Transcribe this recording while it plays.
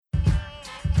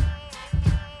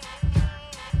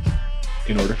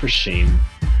In order for shame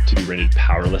to be rendered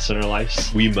powerless in our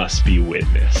lives, we must be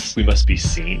witnessed. We must be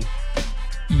seen.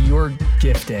 Your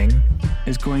gifting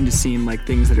is going to seem like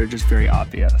things that are just very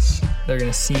obvious. They're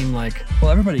going to seem like, well,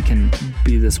 everybody can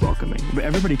be this welcoming.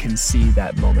 Everybody can see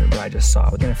that moment where I just saw.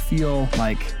 We're going to feel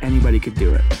like anybody could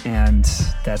do it. And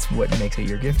that's what makes it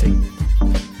your gifting.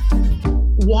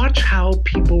 Watch how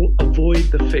people avoid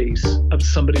the face of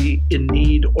somebody in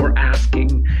need or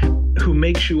asking who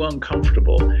makes you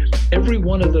uncomfortable. Every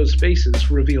one of those faces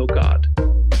reveal God.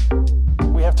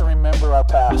 We have to remember our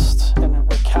past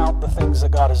and recount the things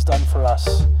that God has done for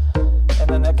us. And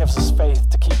then that gives us faith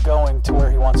to keep going to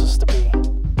where He wants us to be.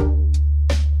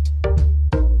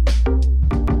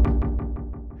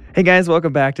 Hey guys,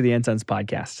 welcome back to the End Sons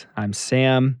Podcast. I'm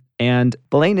Sam, and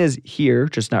Blaine is here,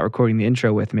 just not recording the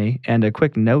intro with me. And a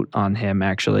quick note on him,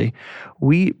 actually.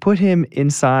 We put him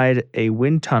inside a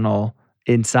wind tunnel,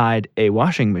 inside a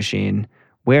washing machine,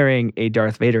 wearing a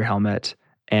Darth Vader helmet.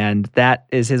 And that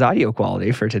is his audio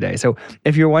quality for today. So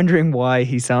if you're wondering why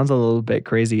he sounds a little bit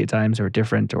crazy at times or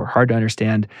different or hard to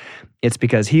understand, it's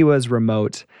because he was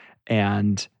remote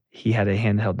and he had a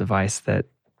handheld device that,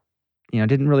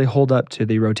 didn't really hold up to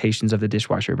the rotations of the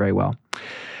dishwasher very well.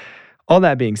 All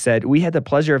that being said, we had the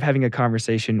pleasure of having a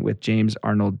conversation with James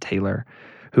Arnold Taylor,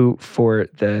 who, for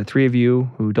the three of you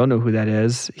who don't know who that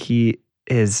is, he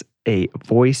is a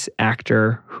voice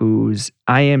actor whose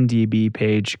IMDb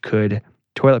page could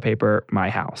toilet paper my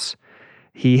house.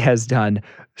 He has done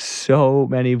so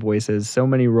many voices, so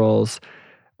many roles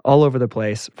all over the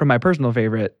place, from my personal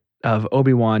favorite of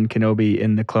Obi-Wan Kenobi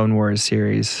in the Clone Wars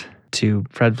series to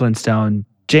Fred Flintstone.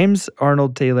 James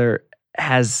Arnold Taylor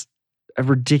has a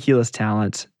ridiculous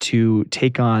talent to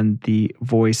take on the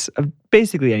voice of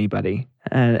basically anybody.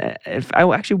 And if I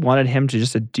actually wanted him to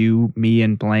just do me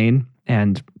and Blaine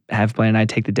and have Blaine and I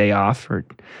take the day off, or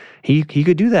he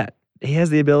could do that. He has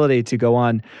the ability to go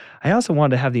on. I also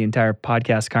wanted to have the entire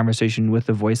podcast conversation with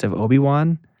the voice of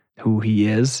Obi-Wan, who he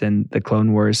is in the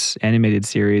Clone Wars animated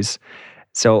series.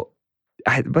 So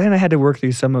Blaine and I had to work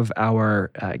through some of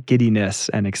our giddiness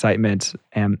and excitement.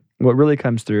 And what really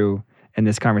comes through in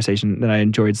this conversation that I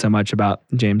enjoyed so much about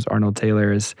James Arnold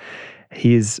Taylor is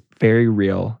he's very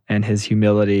real, and his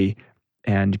humility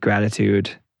and gratitude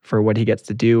for what he gets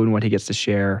to do and what he gets to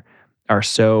share are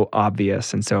so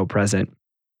obvious and so present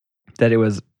that it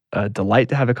was a delight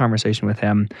to have a conversation with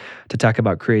him, to talk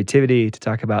about creativity, to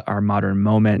talk about our modern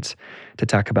moment, to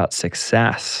talk about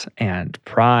success and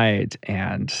pride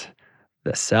and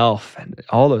the self and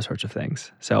all those sorts of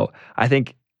things. So I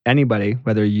think anybody,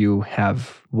 whether you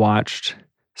have watched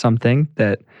something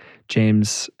that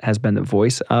James has been the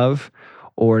voice of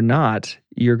or not,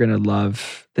 you're going to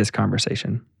love this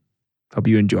conversation. Hope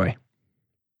you enjoy.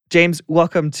 James,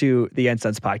 welcome to the End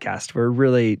Sons Podcast. We're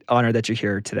really honored that you're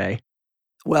here today.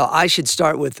 Well, I should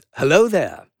start with hello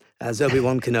there, as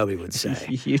Obi-Wan Kenobi would say.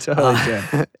 You totally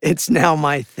should. It's now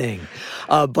my thing.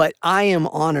 But I am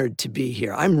honored to be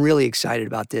here. I'm really excited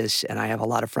about this, and I have a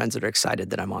lot of friends that are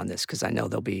excited that I'm on this because I know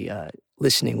they'll be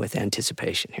listening with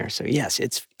anticipation here. So yes,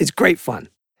 it's great fun.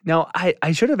 Now,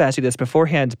 I should have asked you this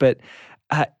beforehand, but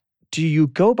do you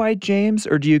go by James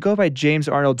or do you go by James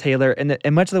Arnold Taylor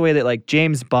in much of the way that like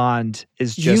James Bond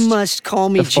is just You must call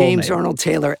me James Arnold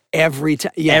Taylor every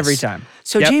time. Yes. Every time.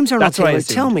 So Yep, James Arnold that's what I Taylor,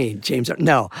 assumed. tell me, James.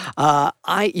 No,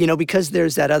 because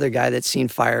there's that other guy that's seen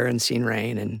fire and seen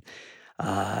rain and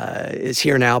is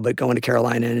here now, but going to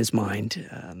Carolina in his mind,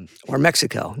 or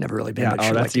Mexico. Never really been. Yeah, but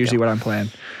sure that's usually what I'm playing.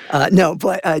 No,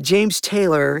 but James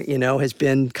Taylor, has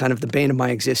been kind of the bane of my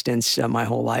existence my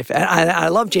whole life. And I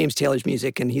love James Taylor's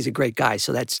music, and he's a great guy,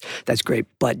 so that's great.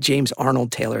 But James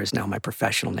Arnold Taylor is now my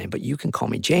professional name. But you can call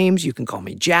me James, you can call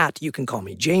me Jat, you can call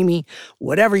me Jamie,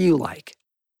 whatever you like.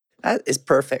 That is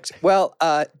perfect. Well,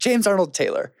 James Arnold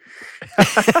Taylor.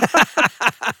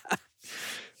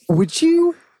 Would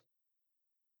you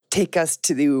take us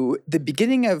to the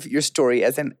beginning of your story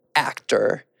as an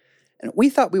actor? And we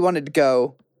thought we wanted to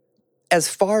go as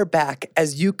far back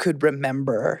as you could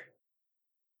remember.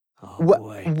 Oh,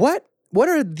 boy. What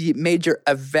are the major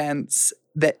events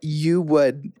that you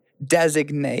would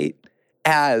designate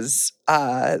as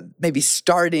maybe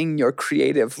starting your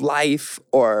creative life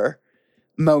or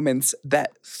moments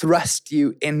that thrust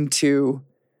you into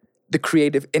the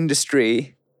creative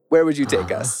industry? Where would you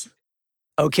take us?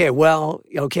 Okay,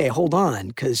 hold on,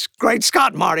 because great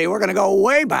Scott, Marty, we're going to go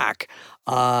way back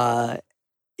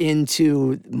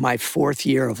into my fourth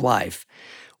year of life,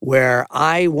 where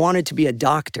I wanted to be a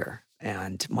doctor.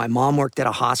 And my mom worked at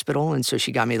a hospital, and so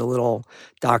she got me the little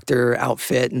doctor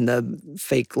outfit and the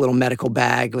fake little medical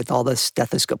bag with all the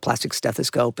stethoscope, plastic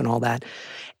stethoscope and all that.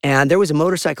 And there was a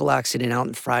motorcycle accident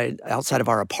outside of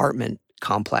our apartment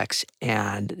complex,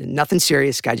 and nothing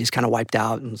serious. Guy just kind of wiped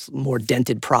out, and was more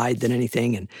dented pride than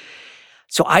anything. And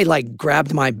so I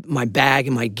grabbed my bag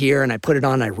and my gear, and I put it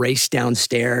on. And I raced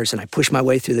downstairs, and I pushed my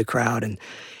way through the crowd,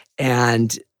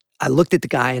 and I looked at the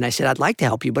guy and I said, "I'd like to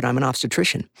help you, but I'm an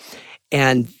obstetrician."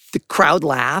 And the crowd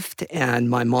laughed, and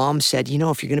my mom said, "You know,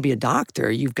 if you're going to be a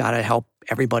doctor, you've got to help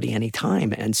everybody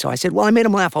anytime." And so I said, "Well, I made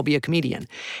him laugh. I'll be a comedian."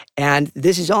 And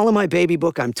this is all in my baby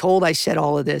book. I'm told I said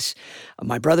all of this.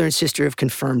 My brother and sister have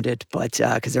confirmed it, but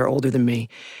because they're older than me.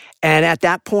 And at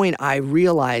that point, I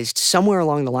realized somewhere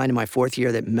along the line in my fourth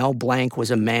year that Mel Blanc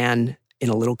was a man in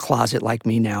a little closet like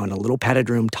me now, in a little padded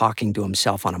room, talking to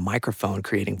himself on a microphone,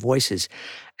 creating voices.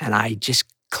 And I just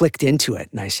clicked into it.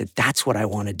 And I said, that's what I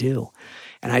want to do.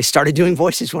 And I started doing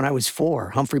voices when I was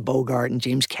 4, Humphrey Bogart and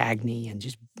James Cagney, and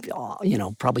just,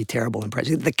 probably terrible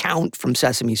impressions. The Count from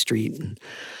Sesame Street and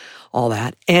all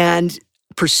that. And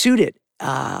pursued it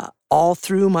all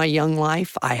through my young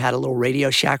life. I had a little Radio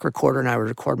Shack recorder, and I would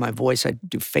record my voice. I'd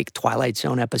do fake Twilight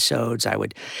Zone episodes. I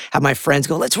would have my friends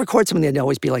go, let's record something. They'd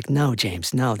always be like, no,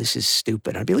 James, no, this is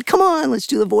stupid. I'd be like, come on, let's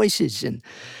do the voices. And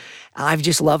I've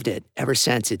just loved it ever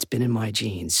since. It's been in my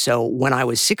genes. So when I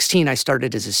was 16, I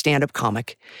started as a stand-up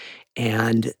comic,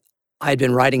 and I'd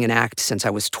been writing an act since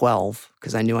I was 12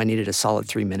 because I knew I needed a solid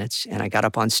 3 minutes. And I got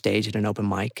up on stage at an open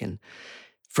mic, and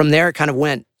from there it kind of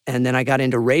went. And then I got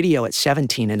into radio at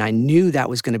 17, and I knew that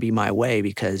was going to be my way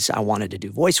because I wanted to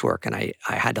do voice work, and I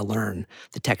had to learn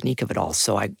the technique of it all.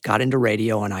 So I got into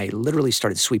radio, and I literally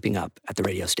started sweeping up at the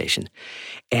radio station.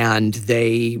 And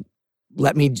they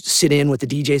let me sit in with the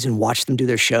DJs and watch them do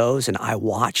their shows, and I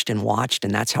watched, and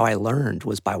that's how I learned,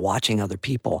 was by watching other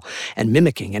people and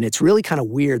mimicking. And it's really kind of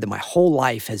weird that my whole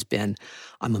life has been,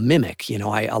 I'm a mimic.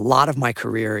 A lot of my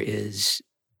career is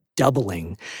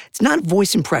doubling. It's not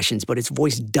voice impressions, but it's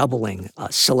voice doubling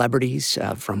celebrities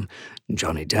from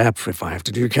Johnny Depp. If I have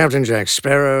to do Captain Jack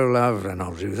Sparrow, love, then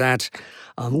I'll do that.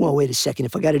 Well, wait a second.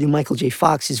 If I got to do Michael J.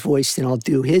 Fox's voice, then I'll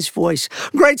do his voice.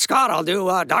 Great Scott, I'll do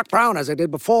Doc Brown as I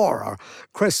did before, or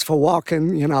Christopher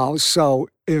Walken, So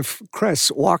if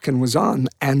Chris Walken was on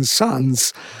And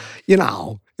Sons,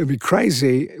 it'd be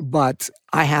crazy. But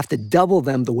I have to double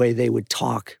them the way they would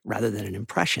talk rather than an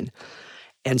impression.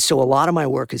 And so a lot of my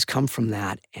work has come from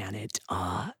that, and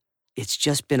it's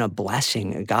just been a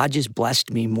blessing. God just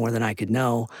blessed me more than I could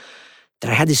know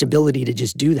that I had this ability to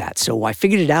just do that. So I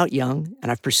figured it out young,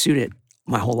 and I've pursued it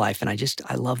my whole life, and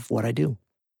I love what I do.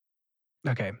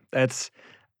 Okay,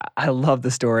 I love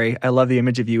the story. I love the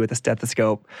image of you with a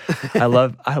stethoscope. I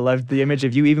love the image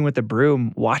of you even with the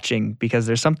broom watching, because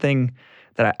there's something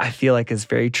that I feel like is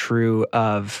very true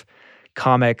of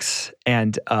comics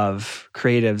and of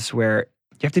creatives, where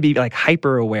you have to be like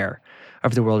hyper aware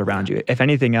of the world around you. If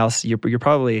anything else, you're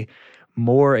probably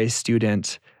more a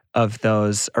student of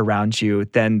those around you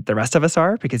than the rest of us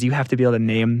are, because you have to be able to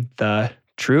name the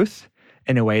truth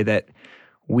in a way that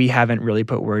we haven't really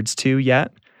put words to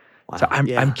yet. Wow. So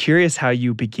I'm curious how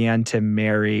you began to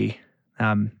marry.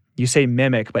 You say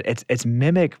mimic, but it's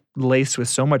mimic laced with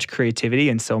so much creativity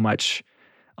and so much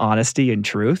honesty and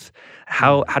truth.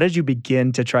 How did you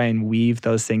begin to try and weave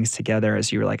those things together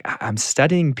as you were like, I'm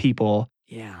studying people,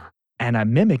 and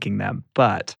I'm mimicking them,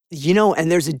 but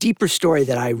and there's a deeper story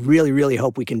that I really, really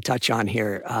hope we can touch on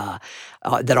here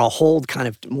that I'll hold kind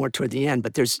of more toward the end.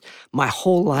 But my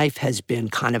whole life has been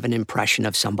kind of an impression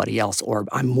of somebody else, or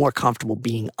I'm more comfortable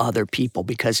being other people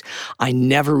because I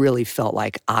never really felt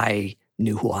like I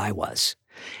knew who I was.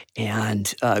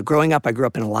 And growing up, I grew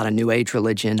up in a lot of New Age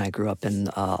religion. I grew up in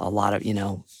a lot of,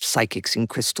 psychics and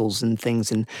crystals and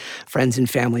things, and friends and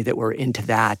family that were into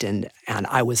that. And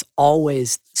I was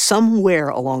always, somewhere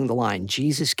along the line,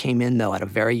 Jesus came in, though, at a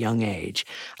very young age.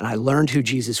 And I learned who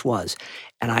Jesus was.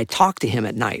 And I talked to him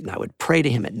at night, and I would pray to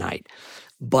him at night.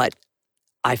 But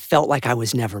I felt like I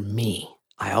was never me.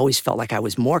 I always felt like I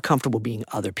was more comfortable being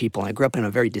other people. And I grew up in a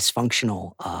very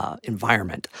dysfunctional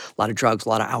environment. A lot of drugs, a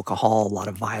lot of alcohol, a lot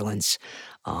of violence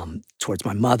towards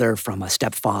my mother from a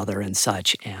stepfather and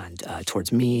such, and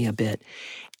towards me a bit.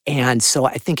 And so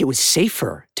I think it was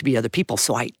safer to be other people.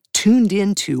 So I tuned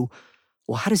into,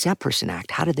 well, how does that person act?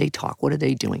 How do they talk? What are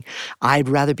they doing? I'd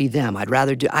rather be them. I'd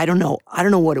rather do, I don't know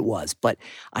what it was, but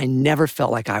I never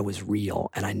felt like I was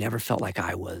real, and I never felt like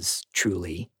I was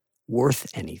truly worth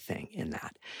anything in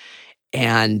that.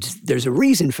 And there's a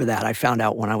reason for that. I found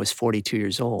out when I was 42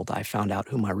 years old. I found out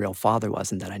who my real father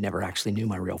was, and that I never actually knew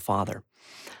my real father.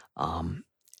 And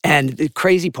the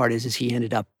crazy part is he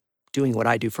ended up doing what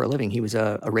I do for a living. He was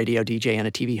a radio DJ and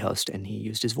a TV host, and he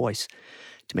used his voice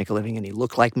to make a living, and he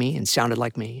looked like me and sounded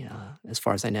like me, as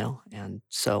far as I know. And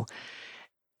so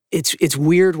it's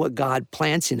weird what God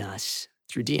plants in us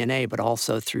through DNA, but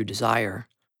also through desire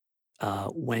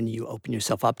when you open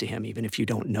yourself up to him, even if you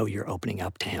don't know you're opening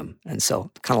up to him. And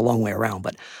so kind of a long way around,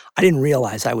 but I didn't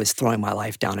realize I was throwing my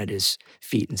life down at his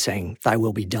feet and saying, thy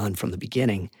will be done from the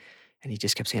beginning. And he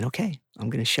just kept saying, okay, I'm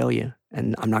going to show you.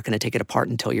 And I'm not going to take it apart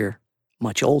until you're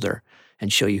much older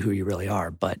and show you who you really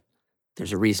are. But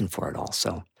there's a reason for it all.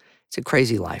 So it's a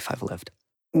crazy life I've lived.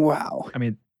 Wow. I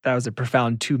mean, that was a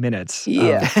profound 2 minutes.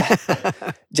 Yeah.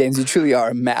 James, you truly are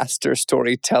a master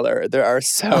storyteller. There are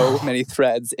so many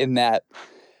threads in that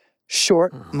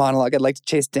short monologue I'd like to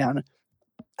chase down.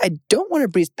 I don't want to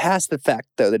breeze past the fact,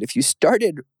 though, that if you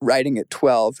started writing at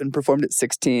 12 and performed at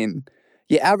 16,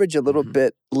 you average a little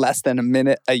bit less than a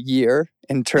minute a year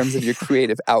in terms of your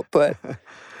creative output,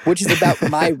 which is about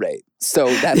my rate. So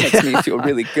that makes me feel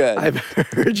really good. I've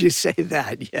heard you say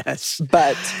that, yes.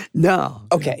 But no.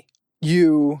 Okay.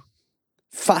 You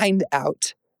find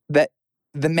out that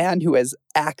the man who has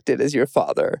acted as your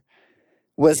father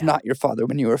was not your father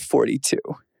when you were 42.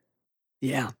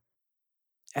 Yeah.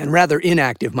 And rather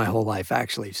inactive my whole life,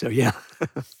 actually. So, yeah.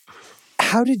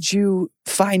 How did you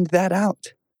find that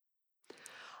out?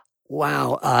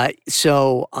 Wow.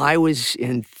 So I was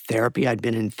in therapy. I'd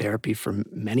been in therapy for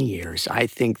many years. I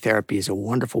think therapy is a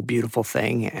wonderful, beautiful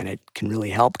thing, and it can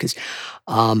really help because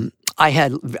I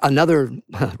had another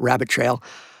rabbit trail.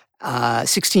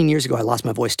 16 years ago, I lost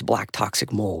my voice to black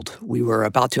toxic mold. We were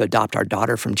about to adopt our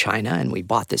daughter from China, and we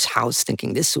bought this house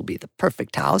thinking this will be the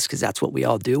perfect house because that's what we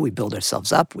all do. We build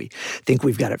ourselves up. We think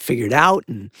we've got it figured out,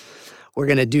 and we're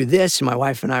going to do this. And my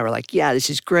wife and I were like, yeah, this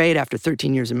is great. After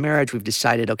 13 years of marriage, we've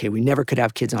decided, okay, we never could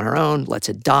have kids on our own. Let's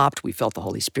adopt. We felt the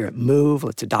Holy Spirit move.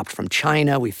 Let's adopt from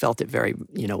China. We felt it very,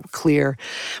 clear.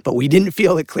 But we didn't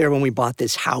feel it clear when we bought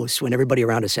this house, when everybody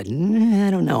around us said,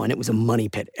 I don't know. And it was a money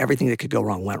pit. Everything that could go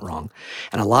wrong went wrong.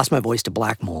 And I lost my voice to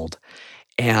black mold.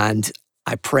 And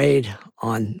I prayed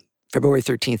on February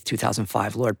 13th,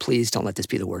 2005, Lord, please don't let this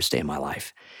be the worst day of my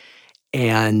life.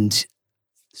 And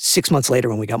 6 months later,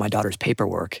 when we got my daughter's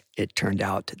paperwork, it turned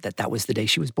out that that was the day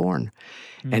she was born.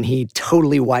 And he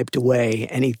totally wiped away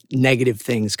any negative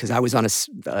things because I was on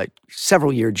a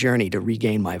several-year journey to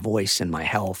regain my voice and my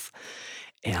health.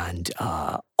 And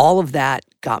all of that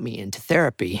got me into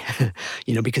therapy,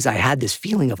 because I had this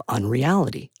feeling of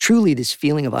unreality, truly this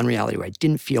feeling of unreality where I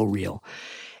didn't feel real.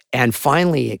 And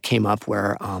finally, it came up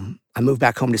where I moved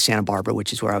back home to Santa Barbara,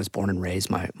 which is where I was born and raised.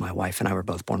 My wife and I were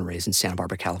both born and raised in Santa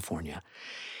Barbara, California.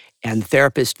 And the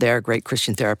therapist there, great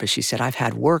Christian therapist, she said, I've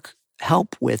had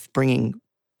help with bringing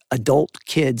adult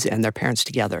kids and their parents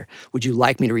together. Would you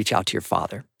like me to reach out to your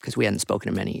father? Because we hadn't spoken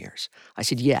in many years. I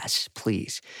said, yes,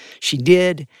 please. She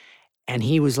did. And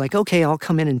he was like, okay, I'll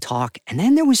come in and talk. And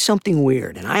then there was something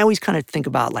weird. And I always kind of think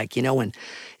about when it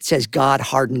says God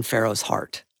hardened Pharaoh's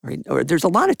heart. Right? Or there's a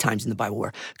lot of times in the Bible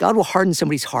where God will harden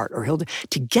somebody's heart or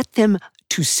to get them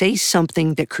to say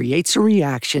something that creates a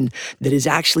reaction that is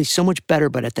actually so much better,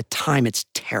 but at the time it's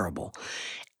terrible.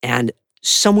 And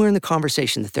somewhere in the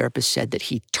conversation, the therapist said that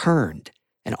he turned,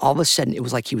 and all of a sudden it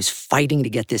was like he was fighting to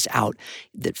get this out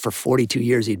that for 42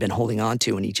 years he'd been holding on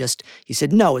to. And he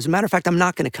said, no, as a matter of fact, I'm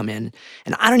not going to come in.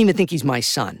 And I don't even think he's my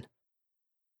son.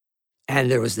 And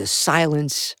there was this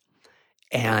silence,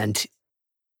 and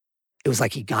it was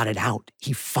like he got it out.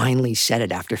 He finally said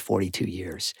it after 42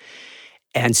 years.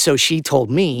 And so she told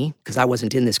me, because I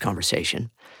wasn't in this conversation,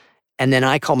 and then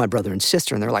I called my brother and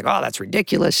sister, and they're like, oh, that's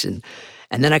ridiculous. And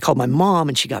then I called my mom,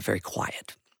 and she got very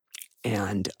quiet.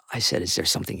 And I said, is there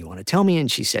something you want to tell me?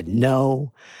 And she said,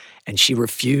 no. And she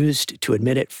refused to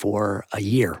admit it for a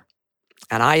year.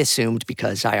 And I assumed,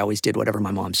 because I always did whatever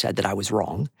my mom said, that I was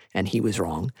wrong, and he was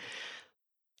wrong.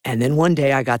 And then one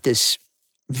day I got this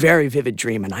very vivid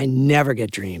dream, and I never get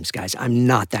dreams, guys. I'm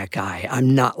not that guy.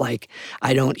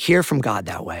 I don't hear from God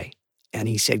that way. And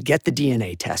he said, get the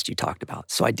DNA test you talked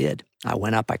about. So I did. I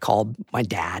went up, I called my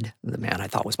dad, the man I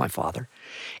thought was my father,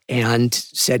 and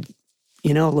said,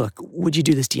 look, would you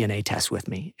do this DNA test with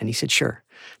me? And he said, sure.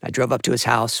 I drove up to his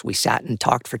house. We sat and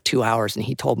talked for 2 hours, and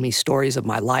he told me stories of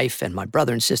my life and my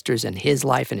brother and sisters and his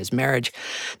life and his marriage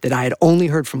that I had only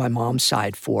heard from my mom's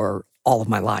side for all of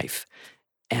my life.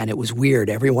 And it was weird.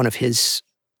 Every one of his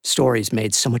stories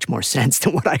made so much more sense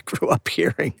than what I grew up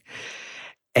hearing.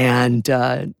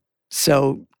 And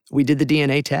so we did the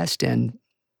DNA test, and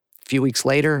a few weeks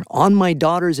later, on my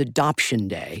daughter's adoption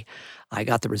day, I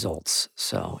got the results.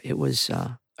 So it was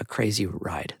a crazy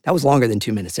ride. That was longer than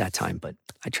 2 minutes that time, but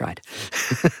I tried.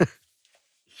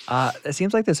 It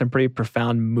seems like there's some pretty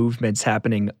profound movements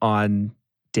happening on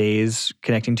days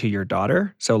connecting to your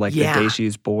daughter. So like the day she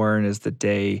was born is the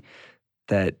day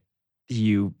that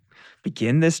you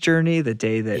begin this journey, the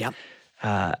day that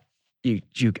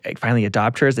you finally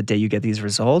adopt her is the day you get these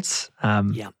results.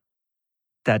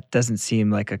 That doesn't seem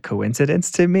like a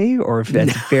coincidence to me, or if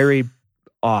that's very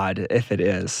odd if it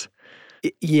is.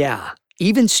 Yeah.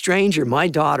 Even stranger, my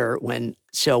daughter,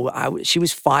 she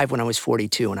was 5 when I was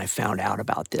 42 and I found out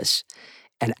about this.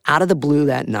 And out of the blue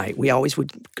that night, we always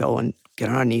would go and get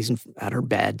on our knees at her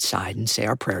bedside and say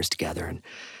our prayers together. And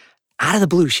out of the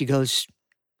blue, she goes,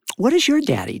 "What does your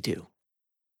daddy do?"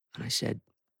 And I said,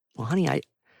 "Well, honey, I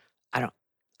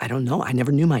don't know. I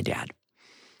never knew my dad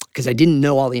because I didn't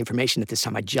know all the information at this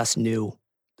time. I just knew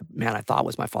the man I thought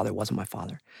was my father wasn't my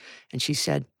father." And she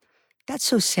said, "That's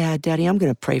so sad, Daddy. I'm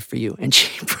going to pray for you." And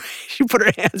she put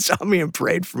her hands on me and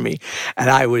prayed for me. And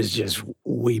I was just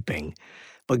weeping.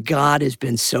 But God has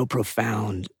been so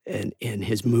profound in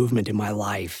his movement in my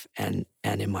life and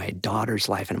in my daughter's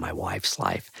life and in my wife's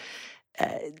life.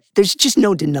 There's just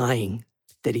no denying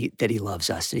that he loves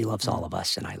us, that he loves all of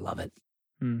us, and I love it.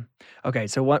 Okay,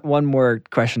 so one more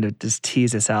question to just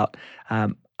tease this out.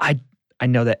 I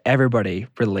know that everybody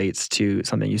relates to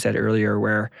something you said earlier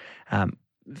where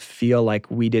feel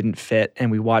like we didn't fit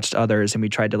and we watched others and we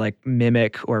tried to like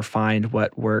mimic or find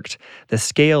what worked. The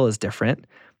scale is different.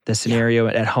 The scenario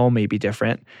at home may be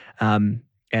different.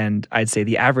 And I'd say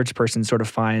the average person sort of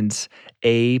finds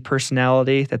a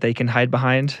personality that they can hide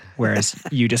behind, whereas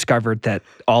you discovered that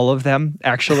all of them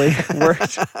actually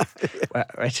worked,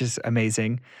 which is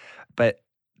amazing. But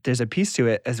there's a piece to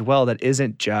it as well that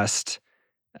isn't just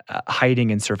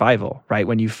hiding in survival, right?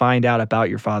 When you find out about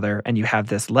your father and you have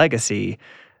this legacy,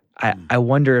 I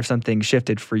wonder if something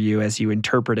shifted for you as you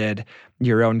interpreted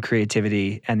your own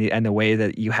creativity and the way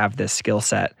that you have this skill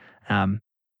set.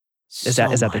 Is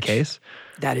that the case?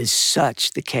 That is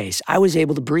such the case. I was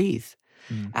able to breathe.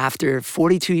 After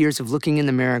 42 years of looking in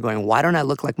the mirror going, why don't I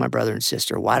look like my brother and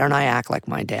sister? Why don't I act like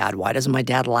my dad? Why doesn't my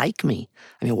dad like me?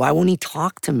 I mean, why won't he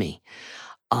talk to me?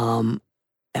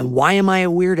 And why am I a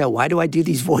weirdo? Why do I do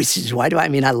these voices? I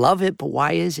mean, I love it, but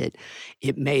why is it?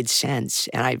 It made sense.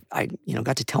 And I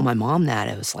got to tell my mom that.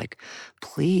 It was like,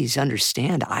 please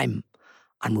understand, I'm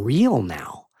real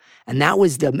now. And that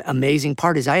was the amazing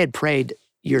part is I had prayed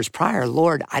years prior,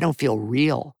 Lord, I don't feel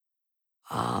real.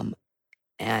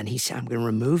 And he said, I'm going to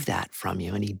remove that from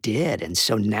you. And he did. And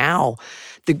so now,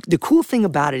 the cool thing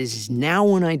about it is now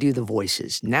when I do the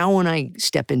voices, now when I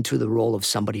step into the role of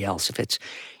somebody else, if it's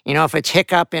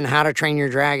Hiccup in How to Train Your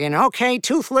Dragon, okay,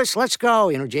 Toothless, let's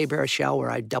go. Jay Baruchel, where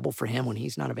I double for him when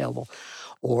he's not available,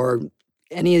 or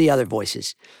any of the other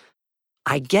voices,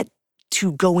 I get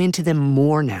to go into them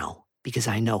more now because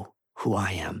I know who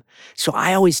I am. So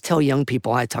I always tell young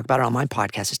people, I talk about it on my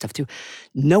podcast and stuff too,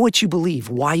 know what you believe,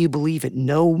 why you believe it,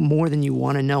 know more than you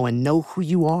want to know, and know who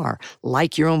you are,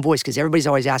 like your own voice, because everybody's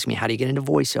always asking me, how do you get into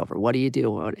voiceover? What do you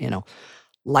do?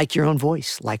 Like your own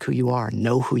voice, like who you are,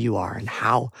 know who you are, and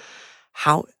how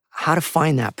to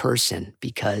find that person,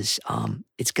 because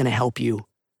it's going to help you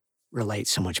relate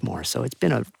so much more. So it's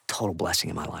been a total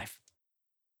blessing in my life.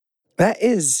 That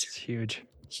is huge.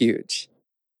 Huge.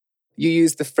 You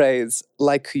use the phrase,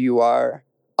 like who you are.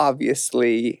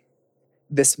 Obviously,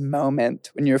 this moment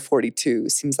when you're 42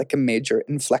 seems like a major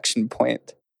inflection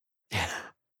point.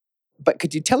 But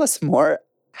could you tell us more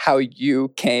how you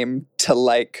came to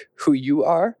like who you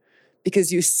are?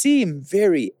 Because you seem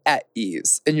very at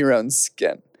ease in your own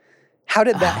skin. How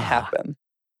did that happen?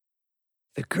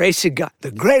 The grace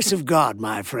of God,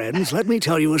 my friends. Let me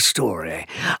tell you a story.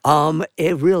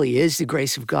 It really is the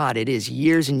grace of God. It is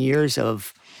years and years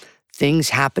of things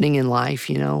happening in life,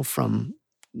 from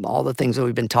all the things that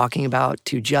we've been talking about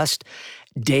to just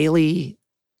daily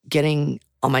getting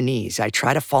on my knees. I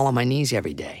try to fall on my knees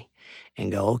every day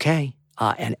and go, okay.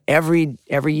 And every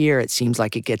year it seems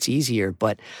like it gets easier,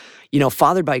 but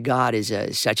Fathered by God is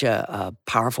such a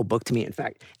powerful book to me. In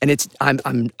fact,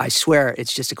 and I swear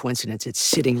it's just a coincidence. It's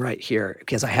sitting right here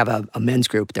because I have a men's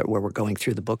group where we're going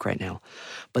through the book right now.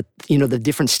 But the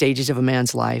different stages of a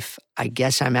man's life. I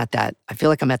guess I feel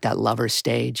like I'm at that lover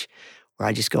stage where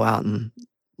I just go out and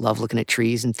love looking at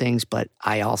trees and things. But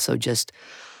I also just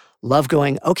love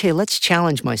going, okay, let's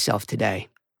challenge myself today.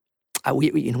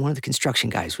 One of the construction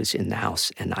guys was in the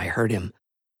house, and I heard him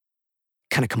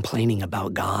kind of complaining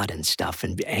about God and stuff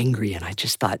and be angry. And I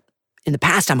just thought, in the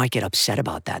past, I might get upset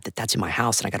about that's in my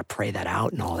house and I got to pray that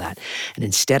out and all that. And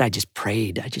instead, I just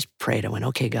prayed. I went,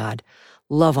 okay, God,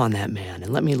 love on that man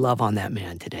and let me love on that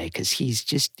man today because he's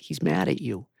mad at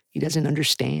you. He doesn't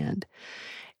understand.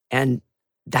 And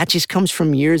that just comes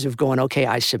from years of going, okay,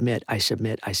 I submit.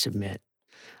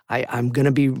 I'm going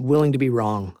to be willing to be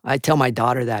wrong. I tell my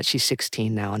daughter that. She's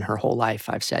 16 now, and her whole life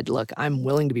I've said, look, I'm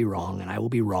willing to be wrong, and I will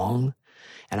be wrong,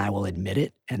 and I will admit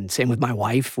it. And same with my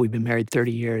wife. We've been married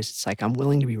 30 years. It's like, I'm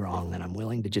willing to be wrong, and I'm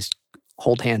willing to just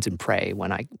hold hands and pray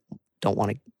when I don't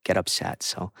want to get upset.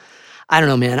 So I don't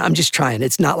know, man. I'm just trying.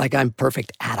 It's not like I'm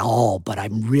perfect at all, but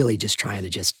I'm really just trying to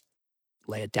just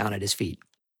lay it down at his feet.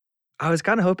 I was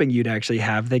kind of hoping you'd actually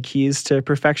have the keys to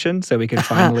perfection so we could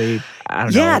finally,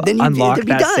 then unlock it'd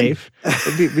be that done. Safe.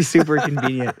 It'd be super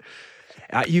convenient.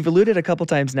 You've alluded a couple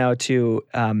times now to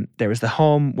there was the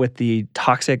home with the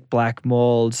toxic black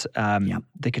molds,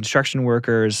 the construction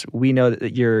workers. We know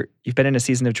that you've been in a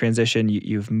season of transition.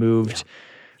 You've moved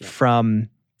from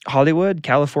Hollywood,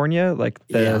 California, like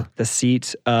the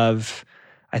seat of,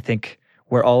 I think,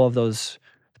 where all of those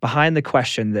behind the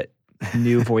question that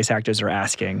new voice actors are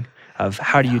asking of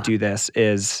how do you do this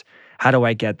is how do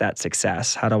I get that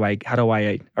success? How do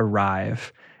I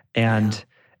arrive? And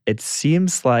it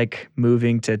seems like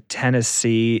moving to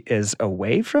Tennessee is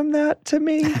away from that to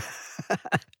me.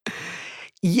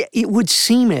 Yeah, it would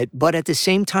seem it, but at the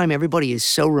same time, everybody is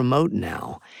so remote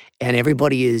now, and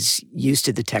everybody is used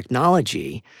to the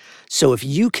technology. So if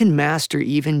you can master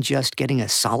even just getting a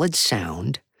solid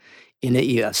sound in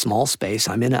a small space,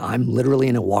 I'm literally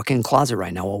in a walk-in closet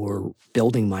right now while we're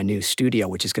building my new studio,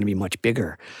 which is going to be much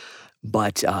bigger.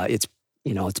 But it's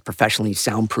professionally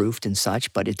soundproofed and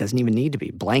such, but it doesn't even need to be.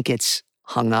 Blankets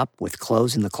hung up with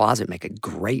clothes in the closet make a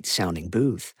great sounding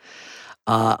booth.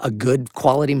 A good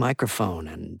quality microphone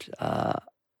and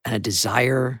a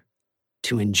desire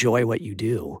to enjoy what you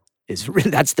do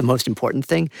that's the most important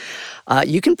thing.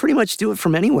 You can pretty much do it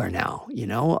from anywhere now.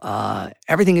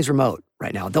 Everything is remote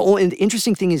right now. The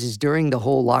interesting thing is during the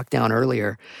whole lockdown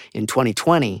earlier in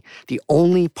 2020, the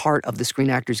only part of the Screen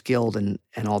Actors Guild and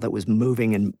all that was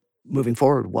moving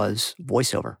forward was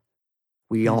voiceover.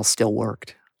 We all still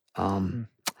worked.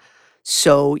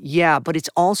 So yeah, but it's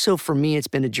also, for me, it's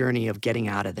been a journey of getting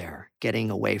out of there,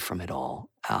 getting away from it all.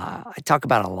 I talk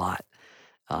about it a lot.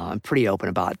 I'm pretty open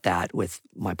about that with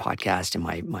my podcast and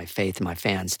my faith and my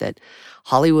fans, that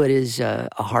Hollywood is a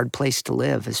hard place to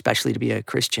live, especially to be a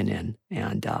Christian in.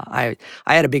 And I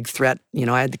had a big threat.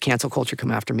 I had the cancel culture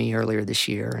come after me earlier this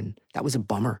year, and that was a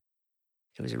bummer.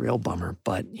 It was a real bummer,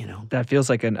 but That feels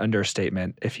like an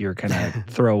understatement if you're going to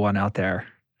throw one out there.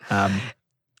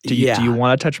 Do you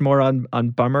want to touch more on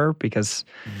bummer? Because,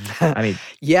 I mean...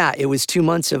 Yeah, it was 2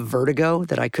 months of vertigo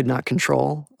that I could not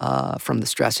control from the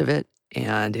stress of it.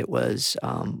 And it was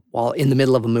while in the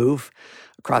middle of a move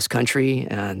across country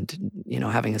and,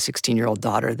 having a 16-year-old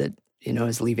daughter that,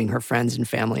 is leaving her friends and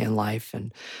family and life,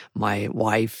 and my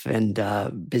wife and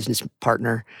business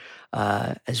partner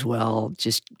as well,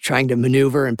 just trying to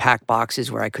maneuver and pack boxes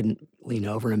where I couldn't lean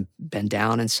over and bend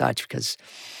down and such because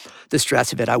the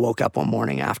stress of it. I woke up one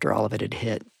morning after all of it had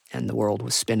hit and the world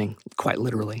was spinning, quite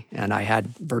literally. And I had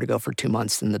vertigo for 2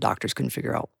 months and the doctors couldn't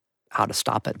figure out how to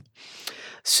stop it.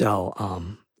 So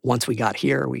once we got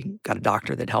here, we got a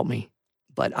doctor that helped me,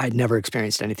 but I'd never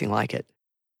experienced anything like it.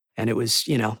 And it was,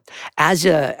 as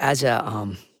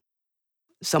a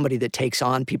somebody that takes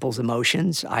on people's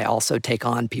emotions, I also take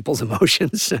on people's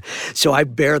emotions. So I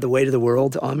bear the weight of the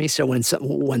world on me. So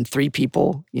when 3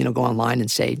 people, go online and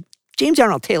say, James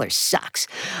Arnold Taylor sucks,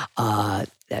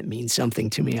 that means something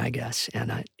to me, I guess.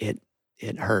 And it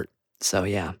hurt. So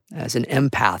yeah, as an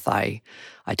empath,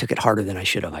 I took it harder than I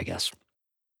should have, I guess.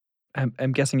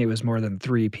 I'm guessing it was more than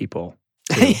 3 people.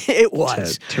 It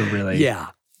was. To really... Yeah.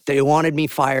 They wanted me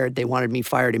fired. They wanted me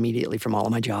fired immediately from all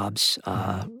of my jobs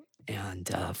and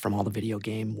from all the video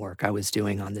game work I was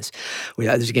doing on this.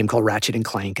 There's a game called Ratchet and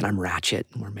Clank, and I'm Ratchet,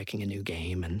 and we're making a new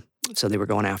game. And so they were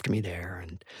going after me there.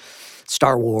 And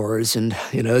Star Wars and,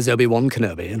 Obi-Wan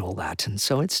Kenobi and all that. And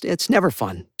so it's never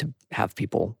fun to have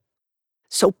people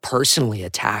so personally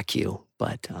attack you,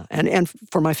 but and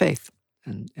for my faith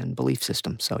and belief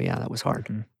system. So yeah, that was hard.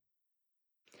 Mm-hmm.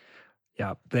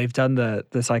 Yeah, they've done the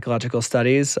psychological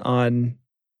studies on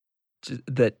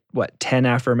that. 10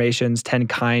 affirmations, 10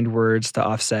 kind words to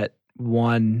offset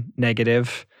 1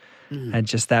 negative, and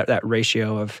just that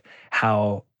ratio of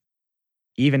how,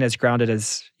 even as grounded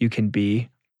as you can be,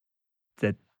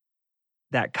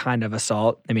 that kind of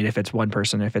assault. I mean, if it's 1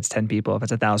 person, if it's 10 people, if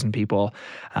it's 1,000 people,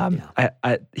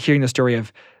 I hearing the story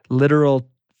of literal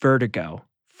vertigo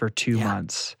for 2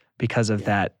 months because of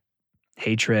that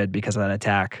hatred, because of that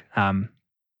attack.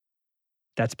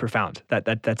 That's profound.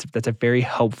 That's a very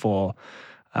helpful,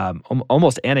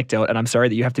 almost anecdote. And I'm sorry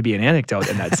that you have to be an anecdote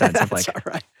in that sense of like, all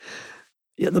right.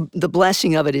 Yeah, the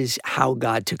blessing of it is how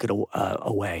God took it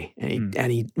away.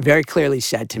 And he very clearly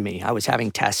said to me, I was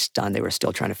having tests done. They were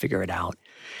still trying to figure it out.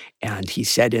 And he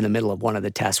said in the middle of one of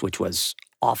the tests, which was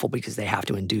awful because they have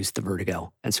to induce the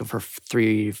vertigo. And so for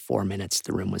 3-4 minutes,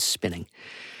 the room was spinning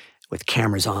with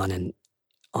cameras on and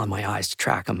on my eyes to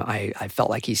track them. I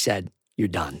felt like he said, you're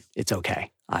done. It's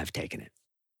okay. I've taken it.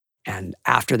 And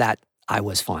after that, I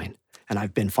was fine. And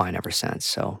I've been fine ever since.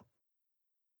 So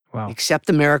Wow. accept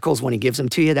the miracles when he gives them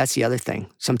to you. That's the other thing.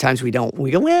 Sometimes we don't.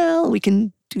 We go, well, we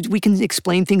can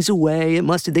explain things away.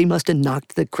 They must have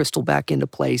knocked the crystal back into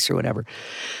place or whatever.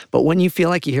 But when you feel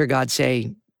like you hear God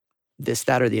say this,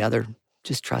 that, or the other,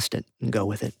 just trust it and go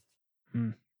with it.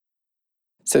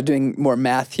 So doing more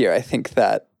math here, I think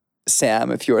that,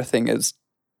 Sam, if your thing is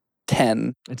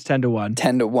 10. It's 10-1.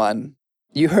 10-1.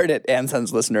 You heard it, Ann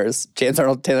Sons listeners. James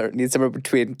Arnold Taylor needs somewhere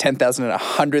between 10,000 and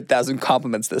 100,000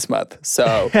 compliments this month.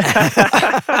 So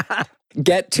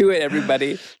get to it,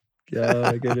 everybody. Oh,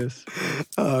 my goodness.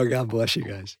 Oh, God bless you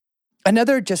guys.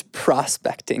 Another just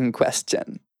prospecting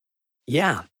question.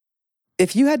 Yeah.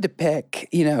 If you had to pick,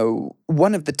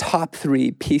 one of the top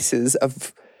 3 pieces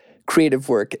of creative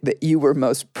work that you were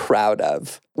most proud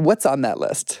of, what's on that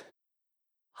list?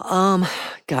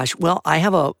 Gosh, well, I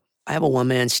have a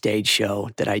one-man stage show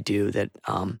that I do that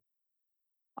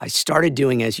I started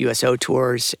doing as USO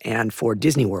tours and for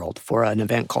Disney World for an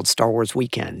event called Star Wars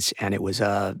Weekends. And it was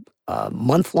a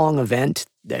month-long event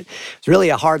that was really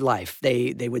a hard life.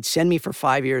 They would send me for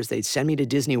 5 years. They'd send me to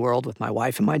Disney World with my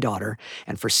wife and my daughter.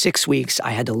 And for 6 weeks,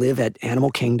 I had to live at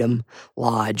Animal Kingdom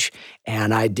Lodge.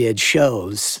 And I did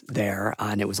shows there.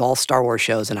 And it was all Star Wars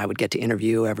shows. And I would get to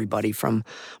interview everybody from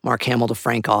Mark Hamill to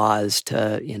Frank Oz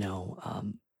to,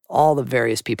 all the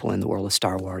various people in the world of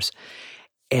Star Wars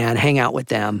and hang out with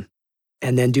them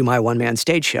and then do my one-man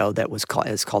stage show that was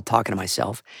called Talking to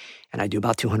Myself. And I do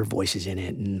about 200 voices in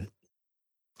it. And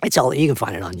it's all, you can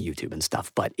find it on YouTube and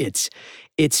stuff, but it's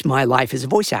my life as a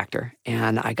voice actor.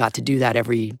 And I got to do that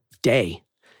every day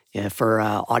for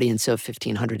an audience of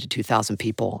 1,500 to 2,000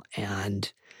 people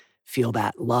and feel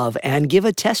that love and give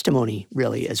a testimony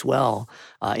really as well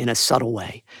in a subtle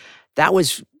way. That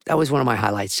was one of my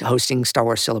highlights, hosting Star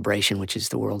Wars Celebration, which is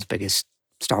the world's biggest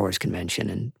Star Wars convention,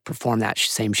 and perform that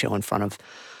same show in front of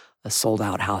a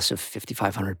sold-out house of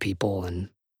 5,500 people. And,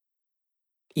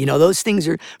 those things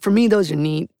are, for me, those are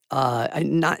neat.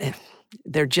 They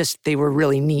were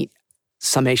really neat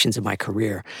summations of my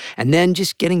career. And then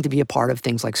just getting to be a part of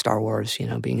things like Star Wars,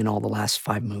 being in all the last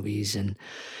 5 movies and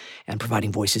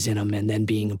providing voices in them, and then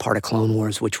being a part of Clone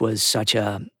Wars, which was such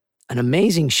an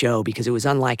amazing show because it was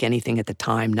unlike anything at the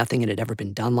time. Nothing had ever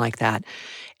been done like that.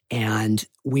 And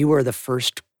we were the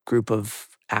first group of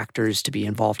actors to be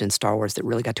involved in Star Wars that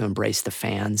really got to embrace the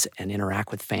fans and interact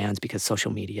with fans because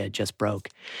social media just broke.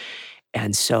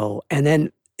 And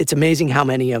then it's amazing how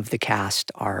many of the cast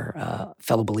are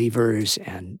fellow believers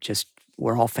and just,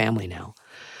 we're all family now.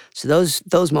 So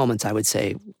those moments, I would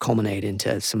say, culminate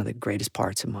into some of the greatest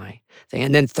parts of my thing.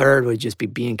 And then third would just be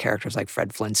being characters like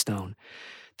Fred Flintstone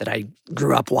that I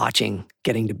grew up watching,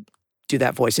 getting to do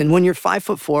that voice. And when you're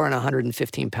 5'4" and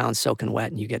 115 pounds soaking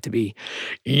wet and you get to be,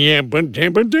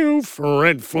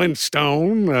 Fred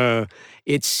Flintstone,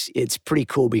 it's pretty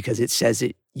cool because it says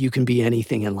that you can be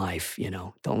anything in life,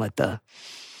 Don't let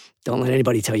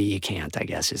anybody tell you can't, I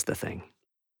guess, is the thing.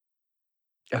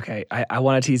 Okay, I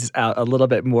want to tease out a little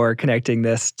bit more, connecting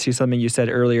this to something you said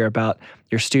earlier about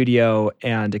your studio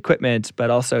and equipment, but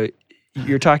also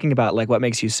you're talking about like what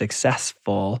makes you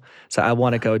successful. So I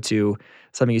want to go to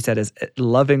something you said is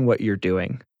loving what you're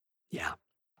doing. Yeah.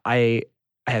 I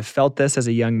have felt this as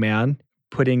a young man,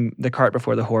 putting the cart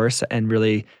before the horse and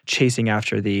really chasing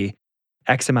after the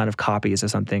X amount of copies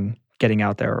of something getting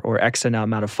out there or X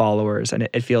amount of followers. And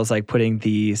it feels like putting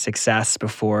the success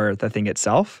before the thing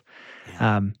itself.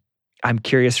 Yeah. I'm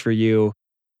curious for you,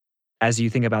 as you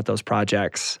think about those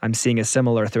projects, I'm seeing a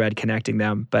similar thread connecting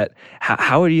them, but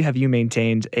how have you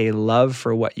maintained a love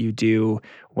for what you do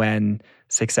when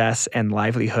success and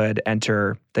livelihood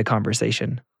enter the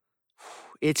conversation?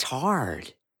 It's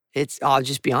hard. I'll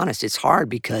just be honest, it's hard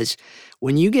because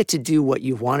when you get to do what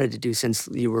you've wanted to do since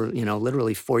you were,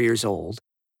 literally 4 years old,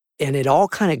 and it all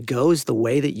kind of goes the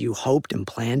way that you hoped and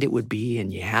planned it would be,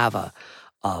 and you have a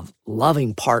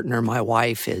loving partner. My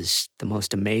wife is the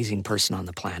most amazing person on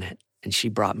the planet, and she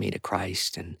brought me to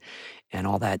Christ and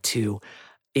all that too.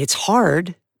 It's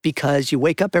hard because you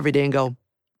wake up every day and go,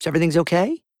 "So everything's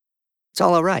okay? It's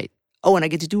all right. Oh, and I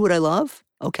get to do what I love?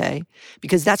 Okay."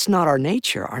 Because that's not our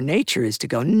nature. Our nature is to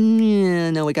go,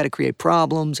 no, I got to create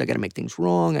problems. I got to make things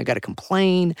wrong. I got to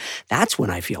complain. That's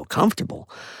when I feel comfortable.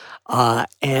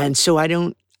 And so I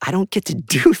don't I don't get to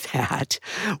do that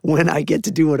when I get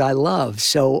to do what I love.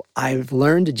 So I've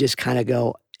learned to just kind of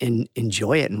go and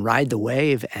enjoy it and ride the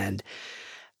wave and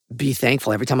be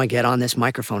thankful. Every time I get on this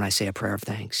microphone, I say a prayer of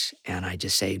thanks. And I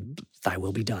just say, thy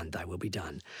will be done, thy will be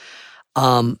done.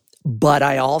 But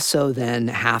I also then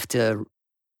have to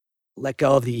let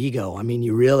go of the ego. I mean,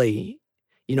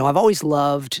 I've always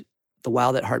loved the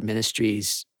Wild at Heart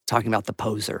Ministries talking about the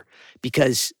poser,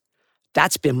 because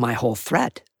that's been my whole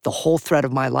threat. The whole threat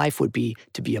of my life would be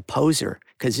to be a poser,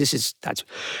 because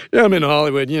I'm in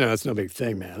Hollywood, it's no big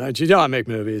thing, man. I make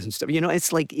movies and stuff.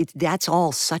 It's like, that's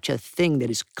all such a thing that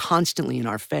is constantly in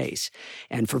our face.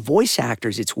 And for voice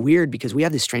actors, it's weird because we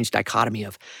have this strange dichotomy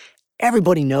of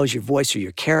everybody knows your voice or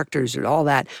your characters or all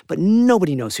that, but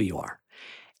nobody knows who you are.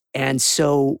 And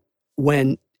so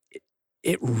when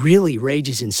it really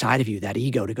rages inside of you, that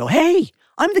ego to go, hey,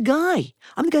 I'm the guy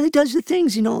that does the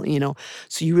things,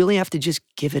 So you really have to just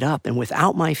give it up. And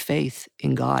without my faith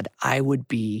in God, I'd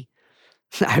be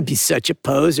such a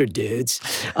poser, dudes.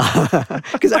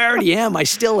 Because I already am. I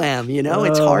still am,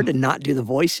 It's hard to not do the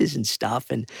voices and stuff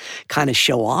and kind of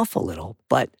show off a little.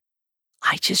 But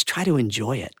I just try to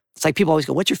enjoy it. It's like people always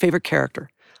go, what's your favorite character?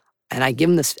 And I give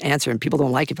them this answer, and people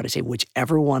don't like it, but I say,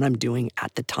 whichever one I'm doing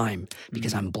at the time,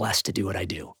 because I'm blessed to do what I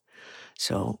do.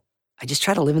 So I just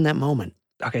try to live in that moment.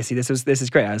 Okay, see, this is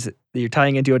great. You're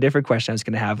tying into a different question I was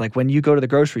going to have. Like when you go to the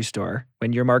grocery store,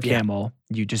 when you're Mark Hamill,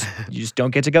 you just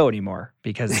don't get to go anymore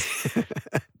because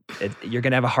you're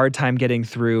going to have a hard time getting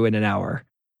through in an hour.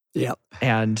 Yep.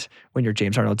 And when you're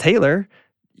James Arnold Taylor,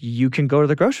 you can go to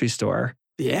the grocery store.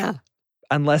 Yeah.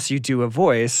 Unless you do a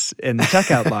voice in the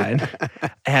checkout line.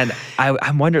 And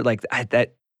I'm wondering,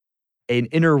 that an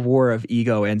inner war of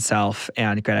ego and self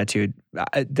and gratitude,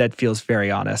 that feels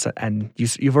very honest. And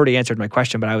you've already answered my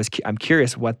question, but I'm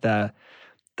curious what that,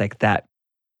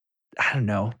 I don't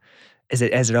know. Has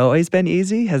it always been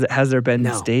easy? Has there been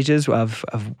stages of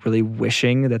really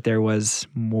wishing that there was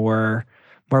more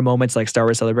moments like Star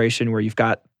Wars Celebration where you've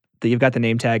got the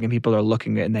name tag and people are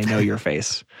looking and they know your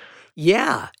face?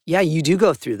 Yeah, you do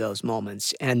go through those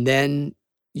moments. And then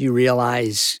you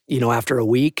realize, after a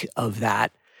week of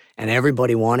that and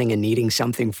everybody wanting and needing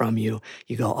something from you,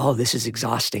 you go, oh, this is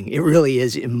exhausting. It really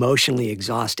is emotionally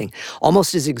exhausting.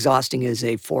 Almost as exhausting as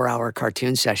a 4-hour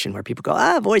cartoon session where people go,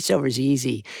 voiceover is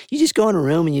easy. You just go in a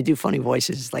room and you do funny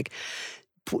voices. Like,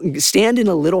 stand in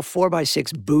a little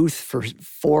 4x6 booth for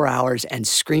 4 hours and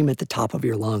scream at the top of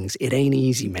your lungs. It ain't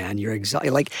easy, man. You're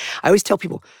exhausted. Like, I always tell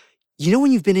people,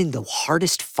 when you've been in the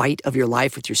hardest fight of your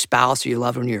life with your spouse or your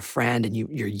lover or your friend, and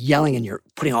you're yelling and you're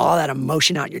putting all that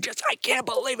emotion out, you're just, I can't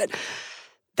believe it.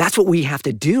 That's what we have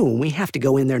to do. And we have to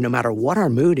go in there no matter what our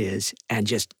mood is and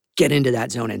just get into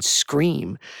that zone and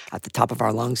scream at the top of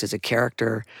our lungs as a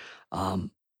character.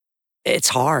 It's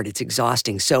hard. It's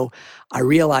exhausting. So I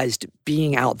realized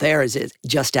being out there is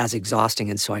just as exhausting.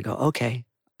 And so I go, okay.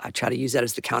 I try to use that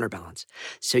as the counterbalance.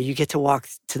 So you get to walk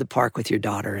to the park with your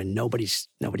daughter and nobody's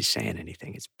saying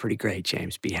anything. It's pretty great,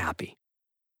 James. Be happy.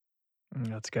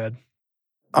 That's good.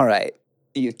 All right.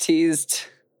 You teased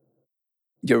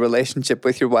your relationship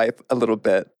with your wife a little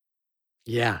bit.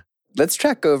 Yeah. Let's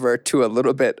track over to a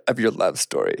little bit of your love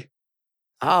story.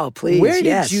 Oh, please. Where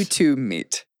did you two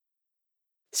meet?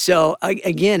 So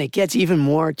again, it gets even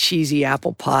more cheesy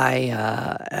apple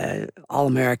pie,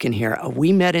 all-American here.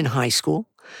 We met in high school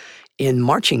in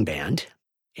marching band,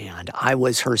 and I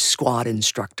was her squad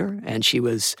instructor, and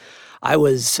I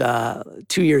was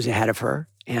 2 years ahead of her.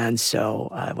 And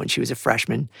so when she was a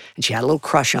freshman, and she had a little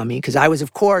crush on me, because I was,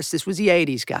 of course, this was the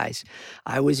 80s, guys.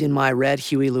 I was in my red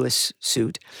Huey Lewis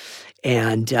suit,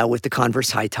 and with the Converse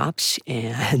high tops,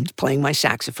 and playing my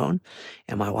saxophone,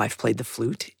 and my wife played the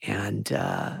flute, and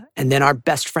then our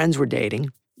best friends were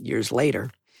dating years later,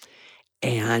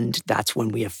 and that's when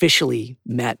we officially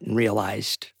met and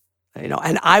realized,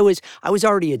 and I was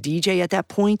already a DJ at that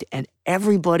point, and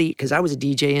everybody, because I was a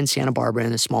DJ in Santa Barbara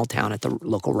in a small town at the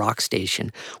local rock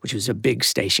station, which was a big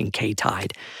station,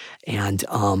 K-Tide, and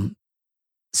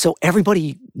so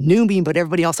everybody knew me, but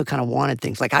everybody also kind of wanted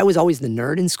things. Like, I was always the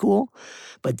nerd in school,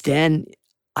 but then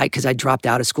because I dropped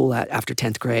out of school after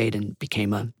 10th grade and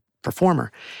became a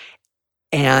performer.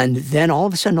 And then all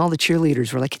of a sudden, all the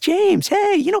cheerleaders were like, James,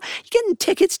 hey, you getting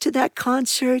tickets to that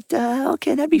concert?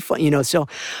 Okay, that'd be fun. So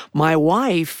my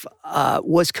wife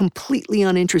was completely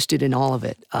uninterested in all of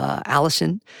it.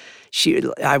 Allison,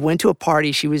 I went to a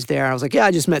party, she was there. I was like, yeah,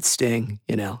 I just met Sting,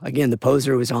 Again, the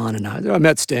poser was on, and I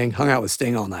met Sting, hung out with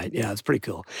Sting all night. Yeah, it's pretty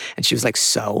cool. And she was like,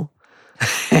 so?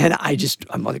 And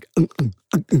I'm like,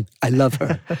 I love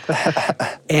her.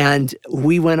 And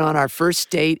we went on our first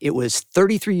date. It was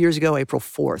 33 years ago, April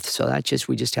 4th. So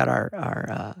we just had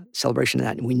our celebration of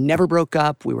that. And we never broke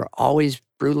up. We were always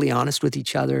brutally honest with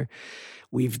each other.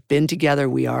 We've been together.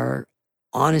 We are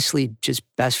honestly just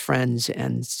best friends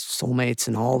and soulmates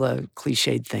and all the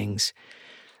cliched things.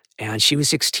 And she was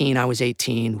 16, I was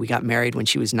 18. We got married when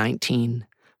she was 19.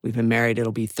 We've been married,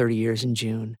 it'll be 30 years in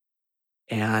June.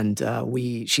 And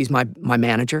she's my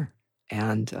manager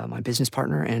and my business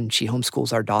partner, and she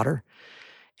homeschools our daughter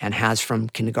and has from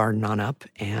kindergarten on up.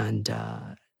 And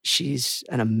she's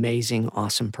an amazing,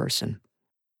 awesome person.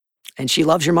 And she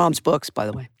loves your mom's books, by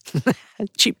the way.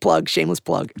 Cheap plug, shameless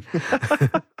plug.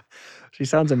 She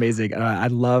sounds amazing. I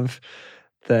love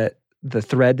that the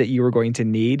thread that you were going to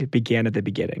need began at the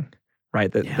beginning,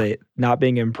 right? The not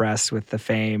being impressed with the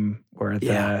fame or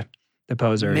the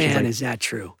poser. Man, is that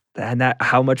true? And that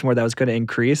how much more that was going to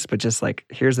increase, but just like,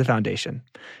 here's the foundation.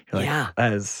 You're like,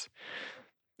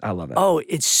 I love it. Oh,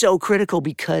 it's so critical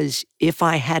because if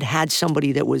I had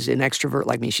somebody that was an extrovert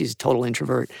like me, she's a total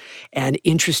introvert, and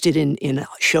interested in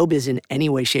showbiz in any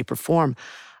way, shape, or form,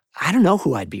 I don't know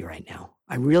who I'd be right now.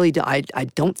 I really do. I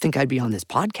don't think I'd be on this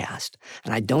podcast,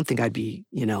 and I don't think I'd be,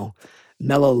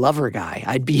 mellow lover guy.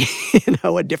 I'd be,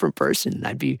 a different person.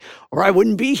 Or I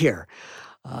wouldn't be here.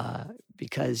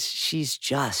 Because she's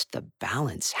just the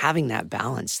balance. Having that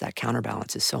balance, that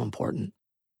counterbalance is so important.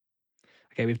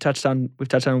 Okay, we've touched on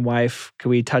wife. Can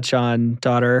we touch on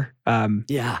daughter?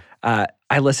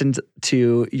 I listened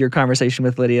to your conversation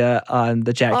with Lydia on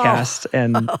the Chatcast,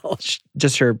 and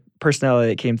just her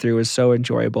personality that came through was so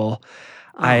enjoyable.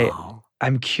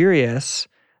 I'm curious,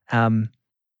 and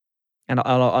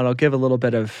I'll give a little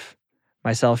bit of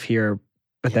myself here,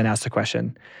 but then ask the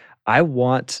question. I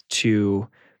want to,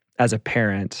 as a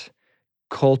parent,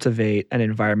 cultivate an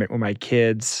environment where my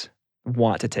kids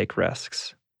want to take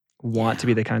risks, want to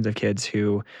be the kinds of kids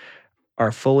who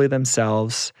are fully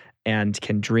themselves and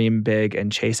can dream big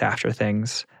and chase after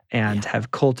things and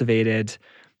have cultivated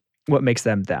what makes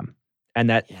them them. And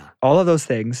that all of those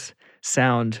things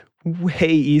sound way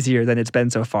easier than it's been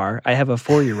so far. I have a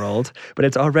 4-year-old, but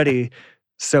it's already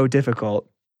so difficult.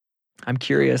 I'm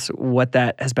curious what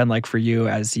that has been like for you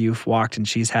as you've walked and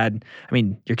she's had,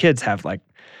 your kids have like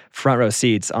front row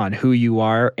seats on who you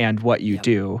are and what you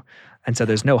do. And so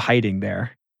there's no hiding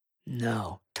there.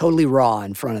 No, totally raw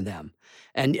in front of them.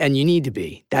 And you need to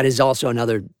be. That is also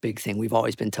another big thing. We've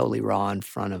always been totally raw in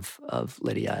front of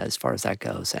Lydia as far as that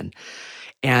goes.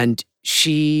 And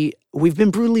we've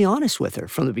been brutally honest with her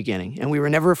from the beginning. And we were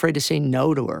never afraid to say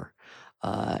no to her.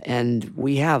 And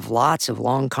we have lots of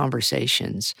long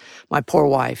conversations. My poor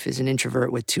wife is an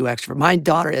introvert with 2 extroverts. My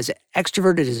daughter, as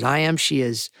extroverted as I am, she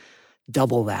is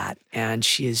double that. And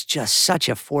she is just such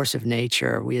a force of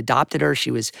nature. We adopted her.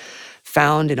 She was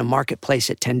found in a marketplace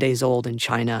at 10 days old in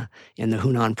China in the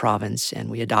Hunan province. And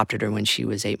we adopted her when she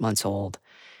was 8 months old.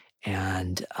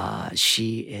 And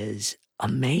she is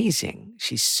amazing.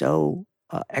 She's so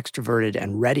extroverted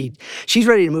and ready. She's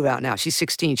ready to move out now. She's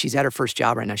 16. She's at her first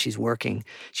job right now. She's working.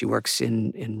 She works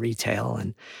in retail,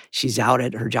 and she's out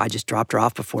at her job. I just dropped her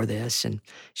off before this, and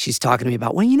she's talking to me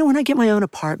about, when I get my own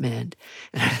apartment.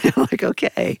 And I'm like,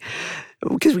 okay,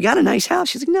 because we got a nice house.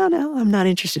 She's like, no, I'm not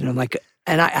interested. And I'm like,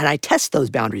 and I test those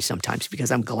boundaries sometimes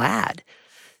because I'm glad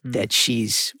that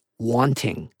she's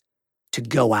wanting to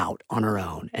go out on her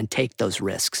own and take those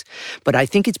risks. But I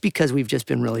think it's because we've just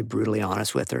been really brutally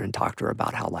honest with her and talked to her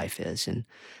about how life is and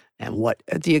what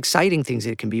the exciting things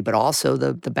it can be, but also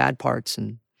the bad parts,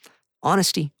 and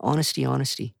honesty. Honesty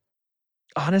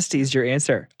is your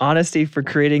answer. Honesty for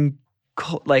creating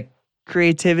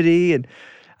creativity. And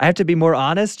I have to be more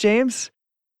honest, James?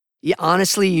 Yeah,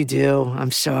 honestly, you do.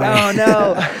 I'm sorry. Oh,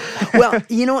 no. Well,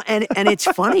 and it's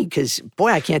funny because, boy,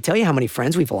 I can't tell you how many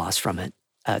friends we've lost from it.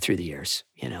 Through the years,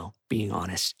 being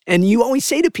honest. And you always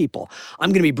say to people,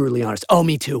 I'm going to be brutally honest. Oh,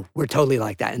 me too. We're totally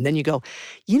like that. And then you go,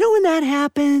 when that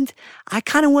happened, I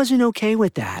kind of wasn't okay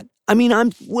with that.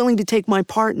 I'm willing to take my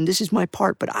part and this is my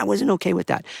part, but I wasn't okay with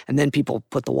that. And then people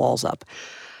put the walls up.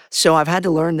 So I've had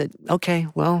to learn that, okay,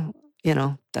 well,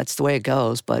 that's the way it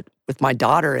goes. But with my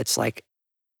daughter, it's like,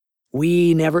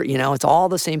 we never, it's all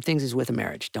the same things as with a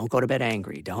marriage. Don't go to bed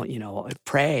angry. Don't,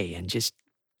 pray and just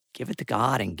give it to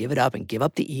God and give it up and give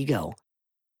up the ego,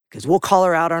 because we'll call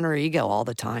her out on her ego all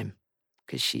the time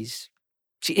because she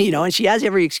and she has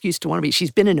every excuse to want to be.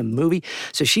 She's been in a movie.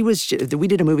 So we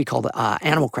did a movie called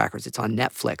Animal Crackers. It's on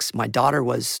Netflix. My daughter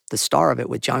was the star of it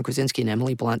with John Krasinski and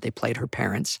Emily Blunt. They played her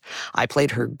parents. I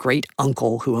played her great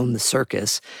uncle who owned the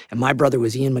circus. And my brother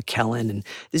was Ian McKellen. And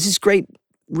this is great.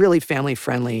 really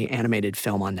family-friendly animated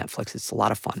film on Netflix. It's a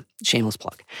lot of fun. Shameless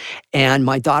plug. And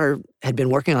my daughter had been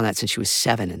working on that since she was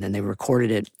 7, and then they recorded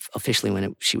it officially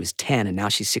when she was 10, and now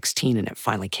she's 16, and it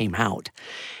finally came out.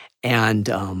 And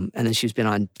then she's been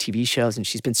on TV shows, and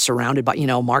she's been surrounded by,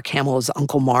 Mark Hamill's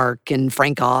Uncle Mark and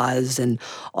Frank Oz, and,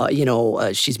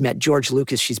 she's met George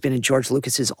Lucas. She's been in George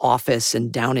Lucas's office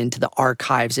and down into the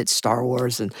archives at Star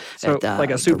Wars. And so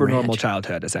like a super normal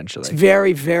childhood, essentially. It's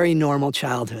very, very normal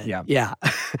childhood. Yeah.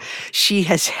 She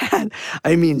has had,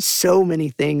 so many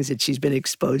things that she's been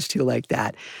exposed to like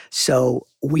that. So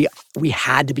we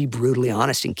had to be brutally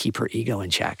honest and keep her ego in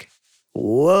check.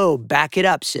 Whoa, back it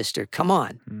up, sister. Come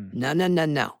on.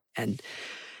 No. And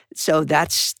so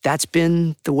that's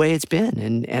been the way it's been.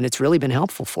 And it's really been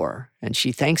helpful for her. And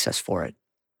she thanks us for it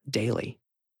daily.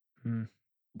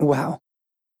 Wow.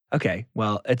 Okay.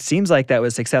 Well, it seems like that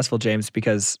was successful, James,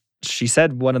 because she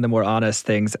said one of the more honest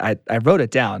things. I wrote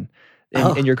it down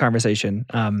in your conversation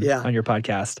on your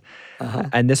podcast.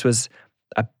 And this was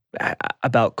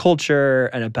about culture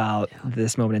and about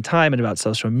this moment in time and about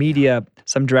social media,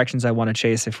 some directions I want to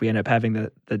chase if we end up having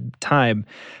the time.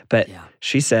 But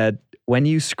she said, when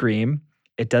you scream,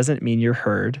 it doesn't mean you're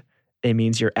heard. It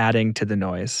means you're adding to the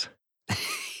noise.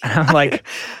 And I'm like,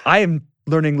 I am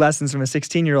learning lessons from a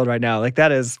 16-year-old right now. Like,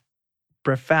 that is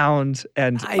profound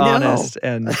and honest.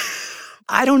 And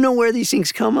I don't know where these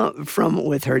things come up from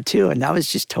with her too. And that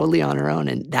was just totally on her own.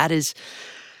 And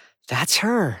that's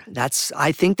her.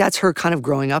 I think that's her kind of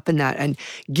growing up in that. And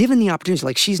given the opportunities,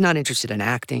 like, she's not interested in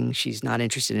acting. She's not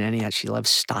interested in any of that. She loves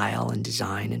style and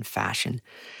design and fashion.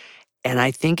 And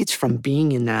I think it's from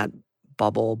being in that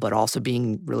bubble, but also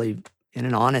being really in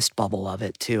an honest bubble of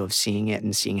it too, of seeing it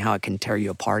and seeing how it can tear you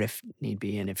apart if need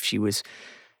be. And if she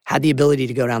had the ability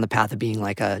to go down the path of being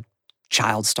like a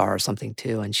child star or something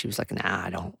too, and she was like, nah, I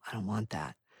don't want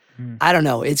that. I don't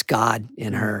know. It's God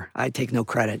in her. I take no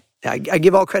credit. I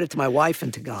give all credit to my wife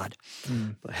and to God.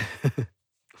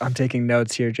 I'm taking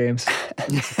notes here, James.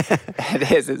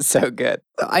 It is. It's so good.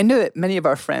 I know that many of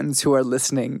our friends who are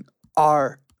listening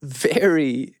are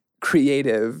very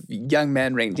creative young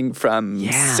men ranging from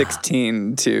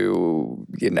 16 to,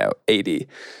 80.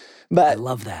 But I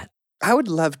love that. I would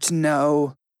love to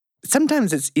know,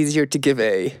 sometimes it's easier to give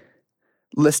a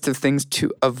list of things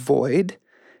to avoid.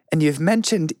 And you've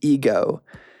mentioned ego.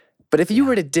 But if you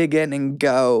were to dig in and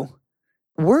go,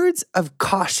 words of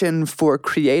caution for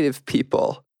creative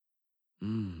people,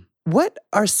 what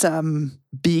are some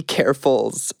be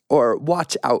carefuls or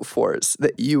watch out fors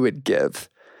that you would give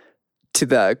to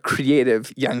the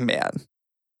creative young man?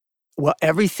 Well,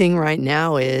 everything right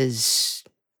now is,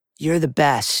 you're the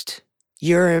best.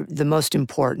 You're the most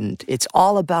important. It's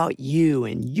all about you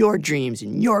and your dreams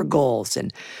and your goals.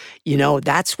 And,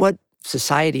 that's what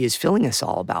society is filling us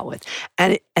all about with.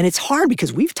 And it's hard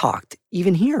because we've talked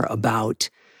even here about,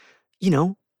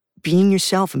 being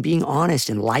yourself and being honest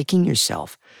and liking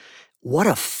yourself. What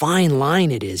a fine line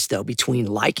it is, though, between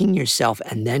liking yourself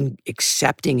and then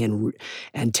accepting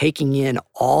and taking in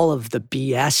all of the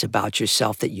BS about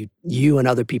yourself that you and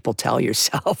other people tell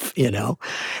yourself,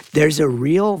 There's a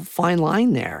real fine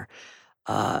line there.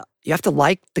 You have to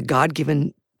like the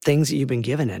God-given things that you've been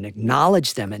given and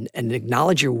acknowledge them and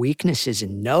acknowledge your weaknesses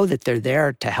and know that they're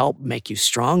there to help make you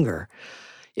stronger.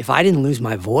 If I didn't lose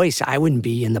my voice, I wouldn't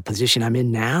be in the position I'm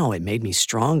in now. It made me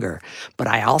stronger. But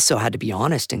I also had to be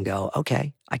honest and go,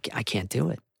 okay, I can't do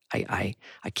it. I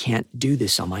can't do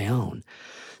this on my own.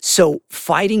 So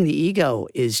fighting the ego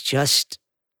is just,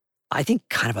 I think,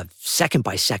 kind of a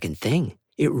second-by-second thing.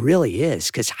 It really is,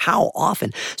 because how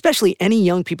often, especially any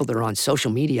young people that are on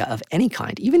social media of any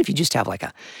kind, even if you just have like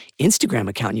a Instagram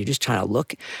account and you're just trying to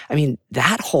look,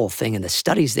 that whole thing and the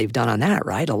studies they've done on that,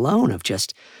 right, alone of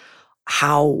just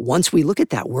how once we look at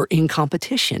that, we're in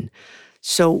competition.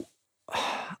 So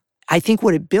I think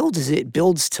what it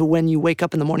builds to when you wake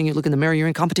up in the morning, you look in the mirror, you're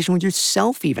in competition with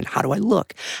yourself even. How do I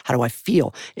look? How do I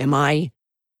feel? Am I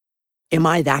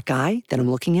that guy that I'm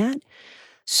looking at?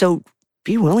 So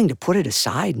be willing to put it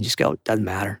aside and just go, doesn't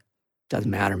matter.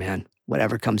 Doesn't matter, man.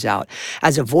 Whatever comes out.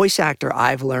 As a voice actor,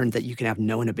 I've learned that you can have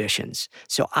no inhibitions.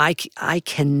 So I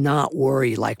cannot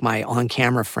worry like my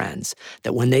on-camera friends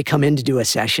that when they come in to do a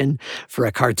session for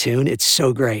a cartoon, it's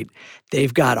so great.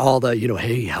 They've got all the,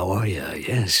 hey, how are you?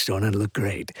 Yes, don't I look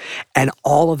great? And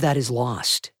all of that is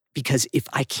lost because if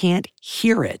I can't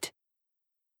hear it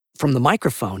from the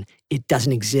microphone, it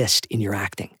doesn't exist in your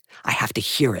acting. I have to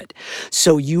hear it.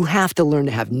 So you have to learn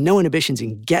to have no inhibitions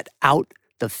and get out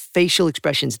the facial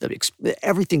expressions,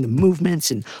 everything, the movements,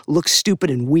 and look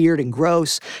stupid and weird and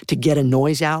gross to get a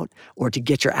noise out or to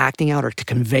get your acting out or to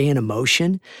convey an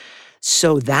emotion.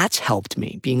 So that's helped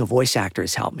me. Being a voice actor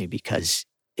has helped me because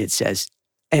it says,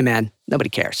 hey man, nobody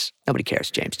cares. Nobody cares,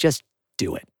 James. Just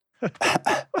do it.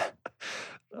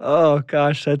 Oh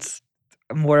gosh, that's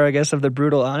more, I guess, of the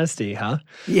brutal honesty, huh?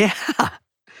 Yeah.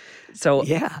 So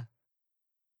Yeah.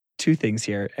 two things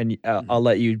here, and I'll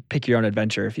let you pick your own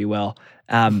adventure, if you will.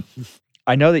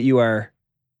 I know that you are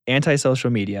anti-social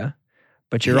media,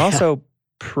 but you're also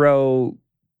pro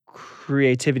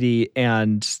creativity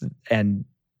and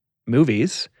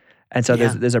movies, and so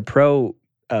there's a pro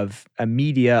of a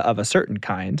media of a certain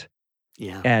kind.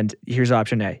 Yeah. And here's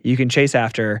option A: you can chase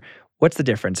after. What's the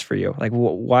difference for you? Like,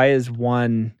 why is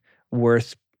one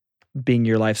worth being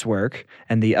your life's work,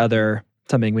 and the other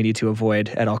something we need to avoid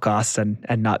at all costs and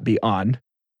not be on?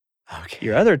 Okay.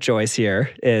 Your other choice here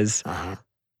is,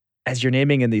 as you're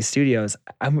naming in these studios,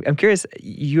 I'm curious,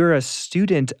 you're a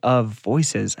student of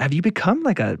voices. Have you become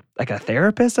like a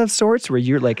therapist of sorts, where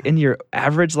you're like, in your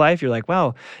average life, you're like,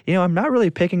 wow, I'm not really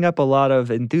picking up a lot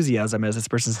of enthusiasm as this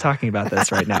person's talking about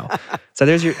this right now. So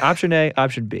there's your option A,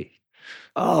 option B.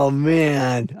 Oh,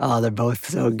 man. Oh, they're both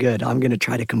so good. I'm going to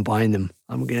try to combine them.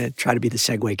 I'm going to try to be the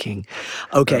segue king.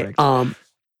 Okay. Perfect.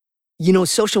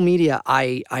 Social media,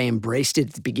 I embraced it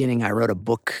at the beginning. I wrote a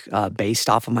book based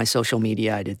off of my social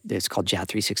media. It's called JAD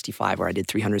 365, where I did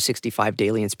 365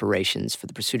 daily inspirations for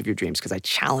the pursuit of your dreams, because I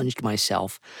challenged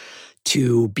myself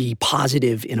to be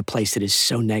positive in a place that is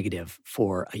so negative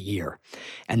for a year.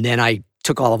 And then I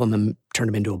took all of them and turned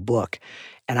them into a book.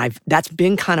 And that's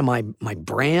been kind of my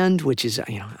brand, which is,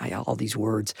 all these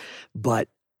words, but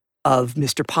of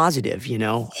Mr. Positive,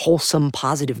 wholesome,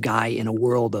 positive guy in a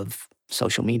world of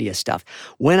social media stuff.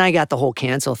 When I got the whole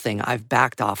cancel thing, I've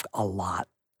backed off a lot.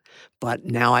 But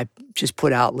now I just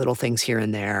put out little things here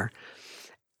and there.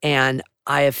 And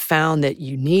I have found that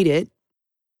you need it.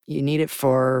 You need it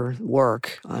for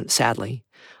work, sadly.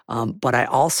 But I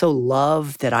also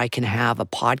love that I can have a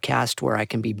podcast where I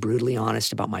can be brutally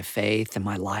honest about my faith and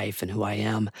my life and who I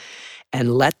am,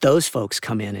 and let those folks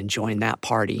come in and join that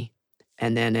party.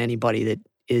 And then anybody that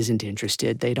isn't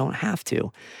interested, they don't have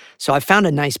to. So I found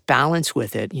a nice balance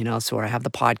with it, so where I have the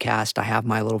podcast, I have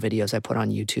my little videos I put on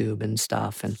YouTube and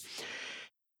stuff. And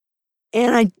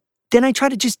I try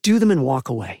to just do them and walk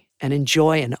away and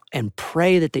enjoy and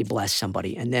pray that they bless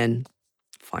somebody, and then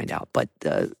find out. But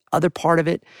the other part of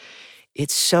it,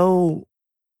 it's so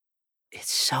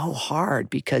hard,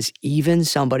 because even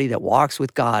somebody that walks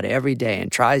with God every day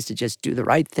and tries to just do the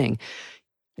right thing,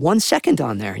 1 second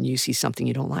on there and you see something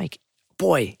you don't like.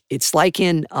 Boy, it's like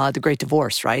in The Great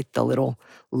Divorce, right? The little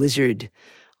lizard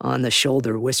on the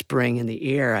shoulder whispering in the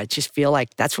ear. I just feel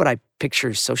like that's what I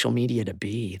picture social media to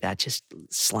be, that just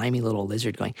slimy little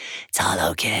lizard going, it's all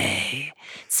okay.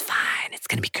 It's fine. It's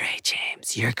going to be great,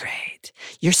 James. You're great.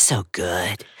 You're so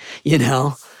good.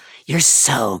 You're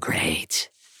so great.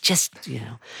 Just,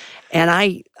 And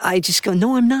I just go,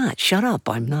 no, I'm not. Shut up.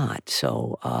 I'm not.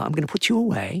 So I'm going to put you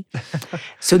away.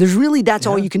 So that's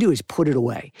all you can do is put it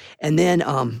away. And then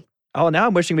oh, now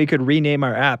I'm wishing we could rename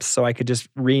our apps, so I could just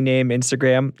rename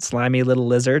Instagram Slimy Little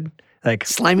Lizard. Like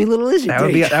Slimy Little Lizard.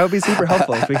 That would be super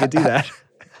helpful if we could do that.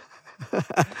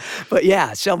 But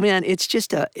yeah, so man, it's just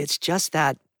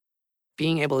that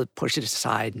being able to push it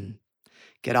aside and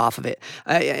get off of it.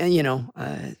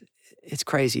 It's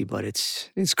crazy, but it's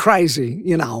crazy.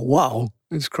 Whoa,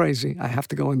 it's crazy. I have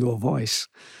to go into a voice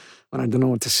when I don't know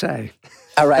what to say.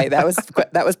 All right, that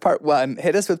was part one.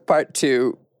 Hit us with part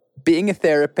two. Being a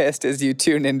therapist as you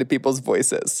tune into people's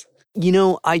voices.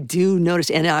 I do notice,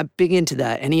 and I'm big into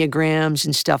the Enneagrams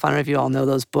and stuff. I don't know if you all know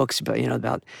those books, but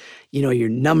about your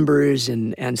numbers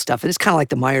and stuff. And it's kind of like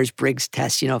the Myers-Briggs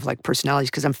test, of like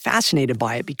personalities, because I'm fascinated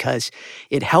by it, because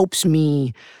it helps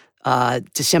me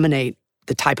disseminate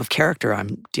the type of character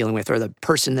I'm dealing with, or the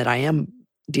person that I am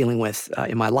dealing with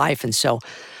in my life. And so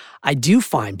I do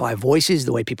find by voices,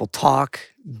 the way people talk,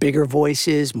 bigger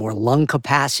voices, more lung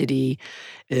capacity,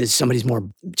 is somebody's more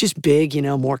just big,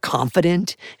 more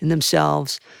confident in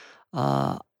themselves.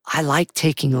 I like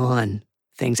taking on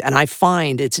things. And I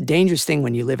find it's a dangerous thing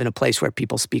when you live in a place where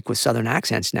people speak with Southern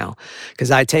accents now,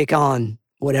 because I take on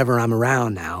whatever I'm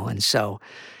around now. And so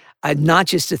I'm not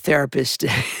just a therapist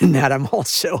in that I'm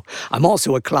also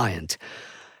a client,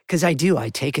 because I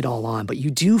take it all on. But you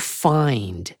do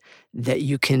find that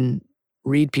you can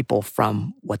read people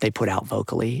from what they put out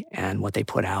vocally and what they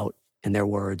put out in their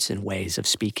words and ways of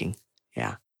speaking.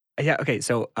 Yeah. Yeah. Okay.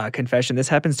 So confession, this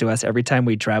happens to us every time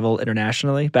we travel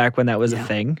internationally. Back when that was a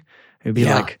thing, it'd be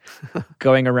like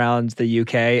going around the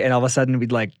UK, and all of a sudden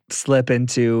we'd like slip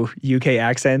into UK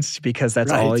accents because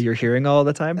that's all you're hearing all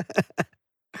the time.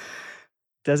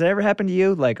 Does it ever happen to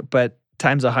you? Like, but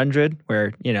times 100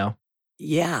 where,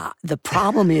 Yeah, the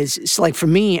problem is, it's like for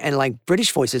me and like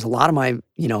British voices, a lot of my,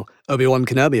 Obi-Wan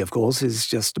Kenobi, of course, is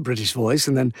just a British voice.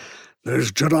 And then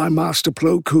there's Jedi Master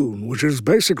Plo Koon, which is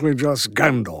basically just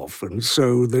Gandalf. And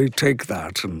so they take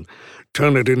that and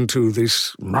turn it into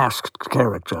this masked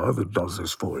character that does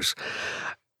this voice.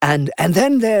 And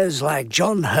then there's like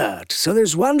John Hurt. So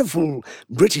there's wonderful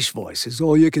British voices,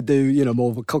 or you could do, more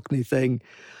of a Cockney thing.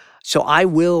 So I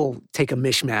will take a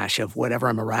mishmash of whatever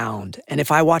I'm around. And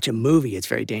if I watch a movie, it's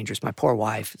very dangerous. My poor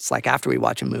wife, it's like after we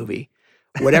watch a movie,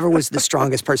 whatever was the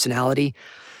strongest personality,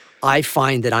 I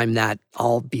find that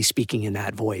I'll be speaking in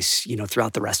that voice,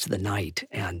 throughout the rest of the night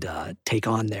and take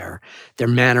on their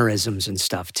mannerisms and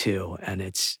stuff too. And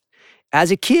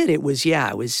as a kid, it was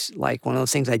like one of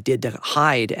those things I did to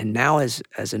hide. And now as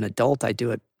an adult, I do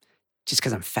it just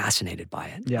because I'm fascinated by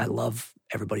it. Yeah. I love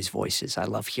everybody's voices. I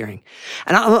love hearing.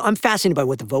 And I'm fascinated by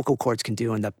what the vocal cords can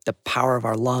do and the power of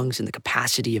our lungs and the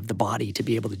capacity of the body to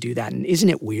be able to do that. And isn't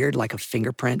it weird, like a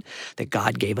fingerprint, that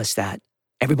God gave us that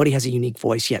everybody has a unique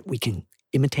voice, yet we can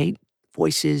imitate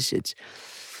voices?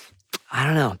 I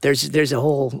don't know. There's a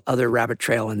whole other rabbit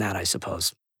trail in that, I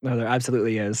suppose. No, there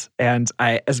absolutely is. And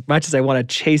as much as I want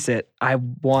to chase it,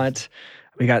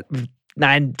 we got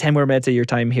 9-10 more minutes of your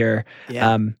time here.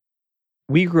 Yeah.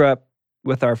 We grew up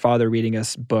with our father reading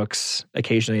us books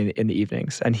occasionally in the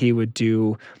evenings, and he would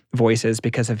do voices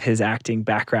because of his acting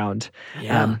background.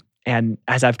 Yeah. And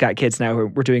as I've got kids now,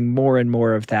 we're doing more and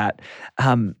more of that.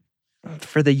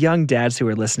 For the young dads who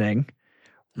are listening,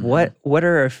 what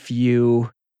are a few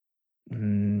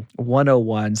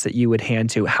 101s that you would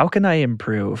hand to? How can I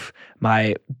improve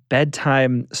my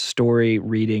bedtime story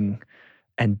reading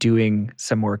and doing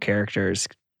some more characters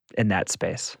in that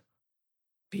space?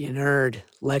 Be a nerd.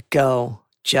 Let go.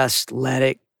 Just let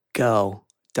it go.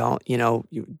 Don't,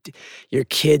 your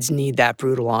kids need that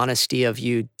brutal honesty of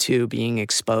you too being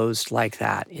exposed like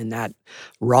that, in that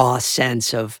raw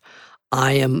sense of,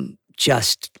 I am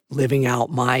just living out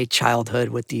my childhood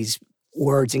with these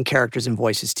words and characters and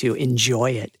voices too.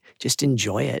 Enjoy it. Just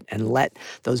enjoy it and let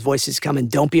those voices come. And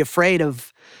don't be afraid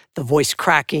of the voice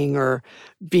cracking or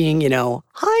being,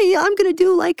 hi, I'm going to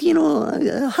do like,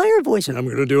 a higher voice, and I'm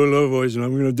going to do a low voice, and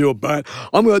I'm going to do a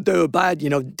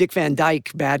bad, Dick Van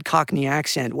Dyke, bad Cockney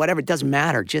accent, whatever. It doesn't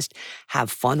matter. Just have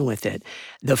fun with it.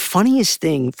 The funniest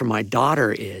thing for my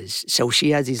daughter is, so she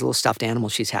has these little stuffed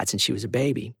animals she's had since she was a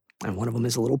baby. And one of them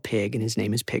is a little pig, and his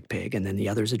name is Pig. And then the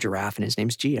other is a giraffe, and his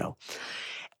name's Geo.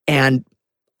 And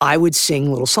I would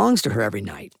sing little songs to her every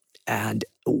night, and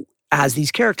as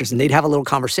these characters, and they'd have a little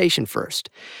conversation first.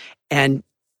 And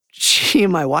she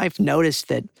and my wife noticed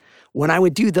that when I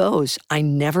would do those, I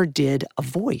never did a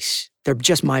voice. They're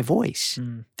just my voice.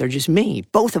 They're just me,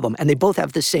 both of them. And they both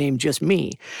have the same just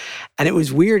me. And it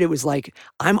was weird. It was like,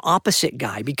 I'm opposite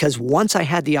guy, because once I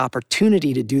had the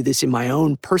opportunity to do this in my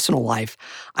own personal life,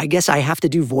 I guess I have to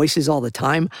do voices all the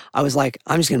time. I was like,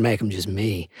 I'm just going to make them just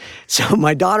me. So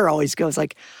my daughter always goes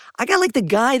like, I got like the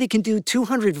guy that can do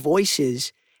 200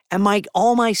 voices, and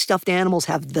all my stuffed animals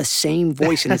have the same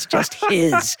voice, and it's just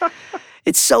his.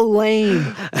 It's so lame.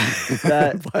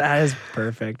 That is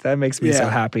perfect. That makes me so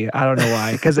happy. I don't know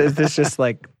why, because it's just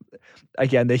like,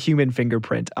 again, the human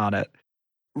fingerprint on it.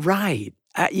 Right.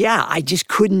 I just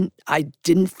couldn't. I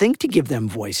didn't think to give them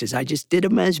voices. I just did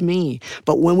them as me.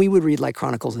 But when we would read like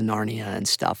Chronicles of Narnia and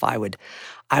stuff, I would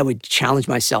challenge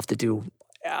myself to do,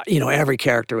 every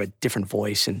character with a different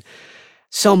voice, and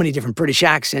so many different British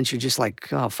accents. You're just like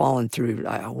falling through.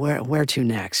 Where to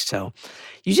next? So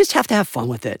you just have to have fun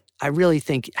with it. I really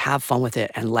think have fun with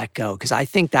it and let go, because I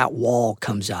think that wall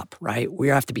comes up, right? We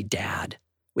have to be dad.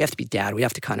 We have to be dad. We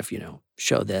have to kind of,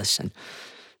 show this, and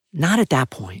not at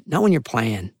that point. Not when you're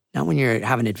playing. Not when you're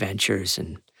having adventures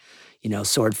and,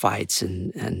 sword fights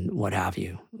and what have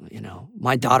you.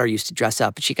 My daughter used to dress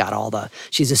up. She's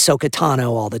Ahsoka Tano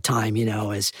all the time,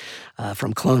 as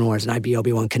from Clone Wars, and I'd be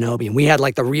Obi-Wan Kenobi. And we had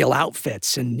like the real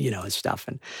outfits and, stuff,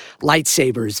 and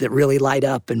lightsabers that really light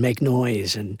up and make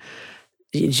noise. And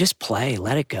you just play,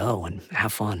 let it go, and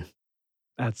have fun.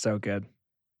 That's so good.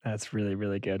 That's really,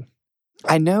 really good.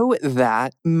 I know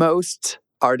that most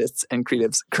artists and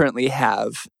creatives currently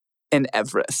have an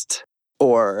Everest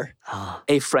or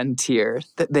a frontier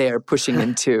that they are pushing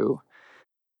into.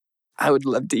 I would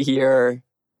love to hear,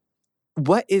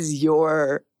 what is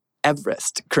your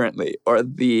Everest currently, or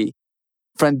the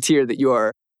frontier that you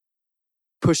are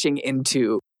pushing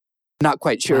into? Not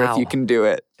quite sure if you can do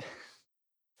it.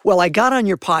 Well, I got on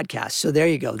your podcast, so there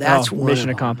you go. That's one mission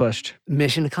accomplished.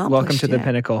 Mission accomplished. Welcome to the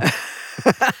pinnacle.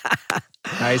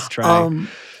 Nice try.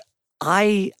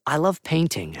 I love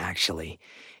painting, actually.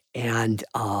 And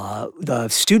the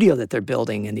studio that they're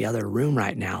building in the other room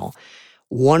right now,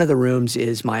 One of the rooms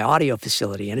is my audio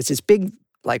facility, and it's this big,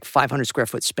 like 500 square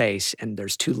foot space, and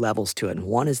there's 2 levels to it. And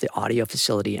one is the audio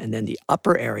facility, and then the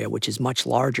upper area, which is much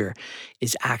larger,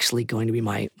 is actually going to be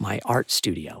my art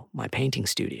studio, my painting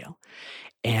studio.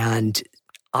 And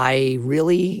I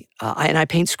really, and I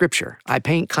paint scripture. I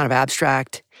paint kind of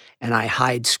abstract, and I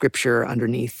hide scripture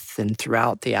underneath and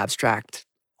throughout the abstract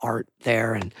art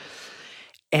there.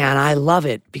 And I love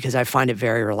it because I find it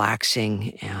very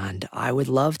relaxing, and I would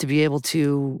love to be able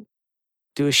to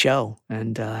do a show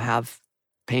and have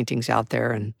paintings out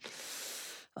there and,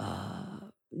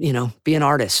 be an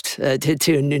artist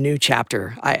to a new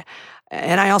chapter. I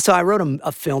wrote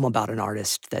a film about an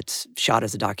artist that's shot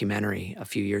as a documentary a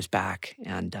few years back,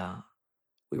 and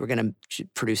we were going to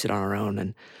produce it on our own,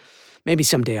 and maybe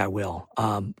someday I will.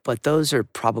 But those are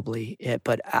probably it.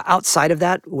 But outside of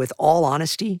that, with all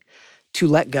honesty, to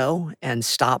let go and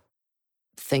stop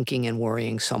thinking and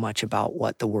worrying so much about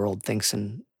what the world thinks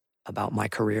and about my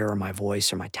career or my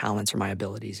voice or my talents or my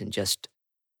abilities, and just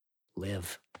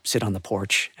live, sit on the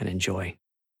porch and enjoy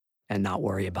and not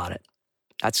worry about it.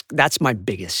 That's my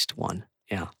biggest one.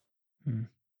 Yeah.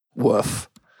 Woof.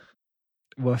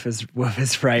 Woof is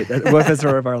right. Woof is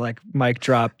sort of our like mic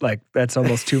drop. Like that's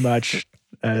almost too much.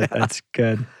 That's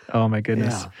good. Oh my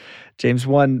goodness. Yeah. James,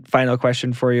 one final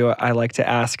question for you. I like to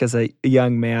ask as a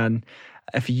young man,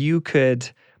 if you could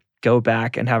go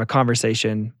back and have a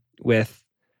conversation with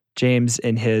James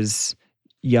in his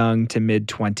young to mid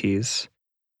 20s,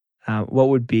 what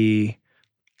would be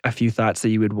a few thoughts that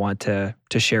you would want to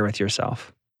share with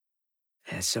yourself?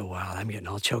 It's so wild. I'm getting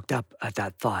all choked up at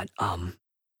that thought.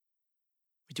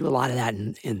 We do a lot of that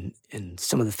in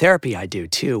some of the therapy I do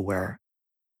too,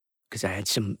 because I had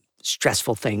some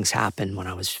stressful things happen when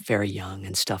I was very young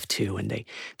and stuff too, and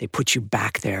they put you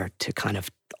back there to kind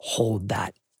of hold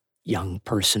that young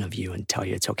person of you and tell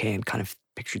you it's okay, and kind of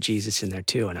picture Jesus in there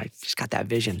too. And I just got that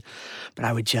vision. But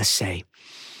I would just say,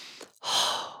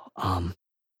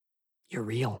 you're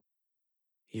real.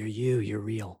 You're you. You're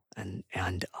real, and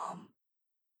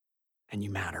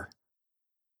you matter.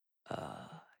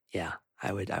 Yeah,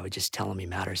 I would just tell him he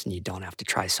matters, and you don't have to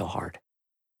try so hard.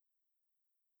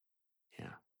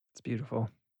 Yeah, it's beautiful.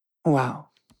 Wow.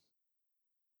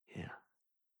 Yeah.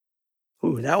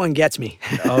 Ooh, that one gets me.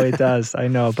 Oh, it does. I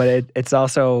know, but it's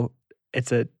a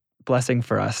blessing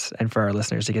for us and for our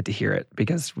listeners to get to hear it,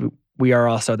 because we are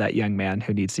also that young man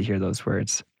who needs to hear those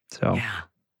words. So yeah.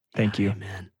 Thank you.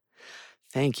 Amen.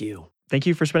 Thank you. Thank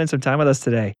you for spending some time with us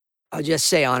today. I'll just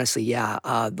say honestly,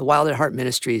 the Wild at Heart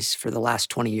Ministries for the last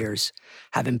 20 years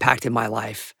have impacted my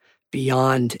life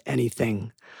beyond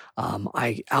anything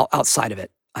outside of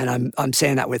it. And I'm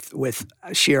saying that with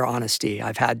sheer honesty.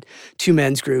 I've had 2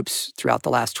 men's groups throughout the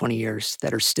last 20 years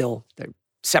that are they're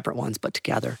separate ones, but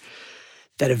together,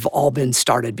 that have all been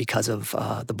started because of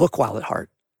the book Wild at Heart.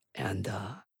 And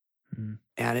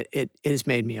it has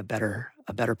made me a better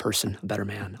person, a better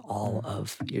man, all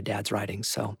of your dad's writings.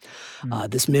 So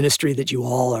this ministry that you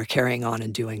all are carrying on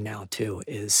and doing now too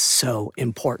is so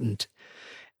important.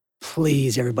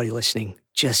 Please, everybody listening,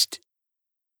 just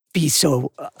be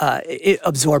so,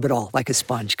 absorb it all like a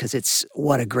sponge, because it's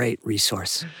what a great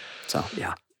resource. So,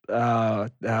 yeah. Oh,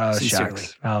 Sincerely.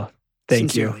 shucks. Oh,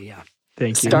 thank you. Yeah.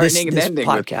 Thank you. Starting and This ending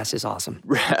podcast is awesome.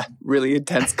 really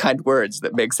intense, kind words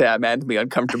that make Sam and me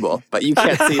uncomfortable, but you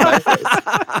can't see my face.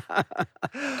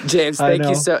 James, thank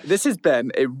you so. This has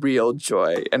been a real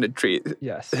joy and a treat.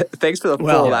 Yes. Thanks for the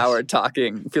full hour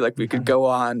talking. I feel like we could go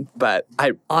on, but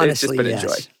it's just been a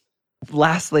joy.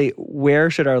 Lastly, where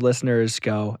should our listeners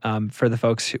go for the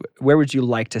folks where would you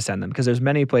like to send them? Because there's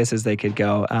many places they could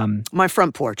go. My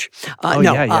front porch. No.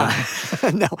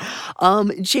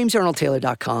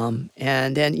 JamesArnoldTaylor.com.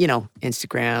 And then,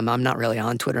 Instagram. I'm not really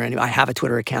on Twitter anymore. I have a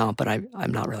Twitter account, but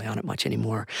I'm not really on it much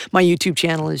anymore. My YouTube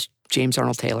channel is James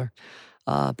Arnold Taylor.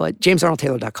 But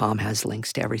JamesArnoldTaylor.com has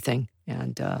links to everything.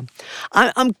 And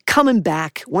I'm coming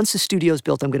back. Once the studio's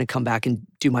built, I'm going to come back and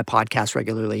do my podcast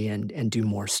regularly and do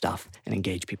more stuff and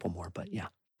engage people more. But yeah.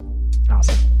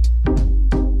 Awesome.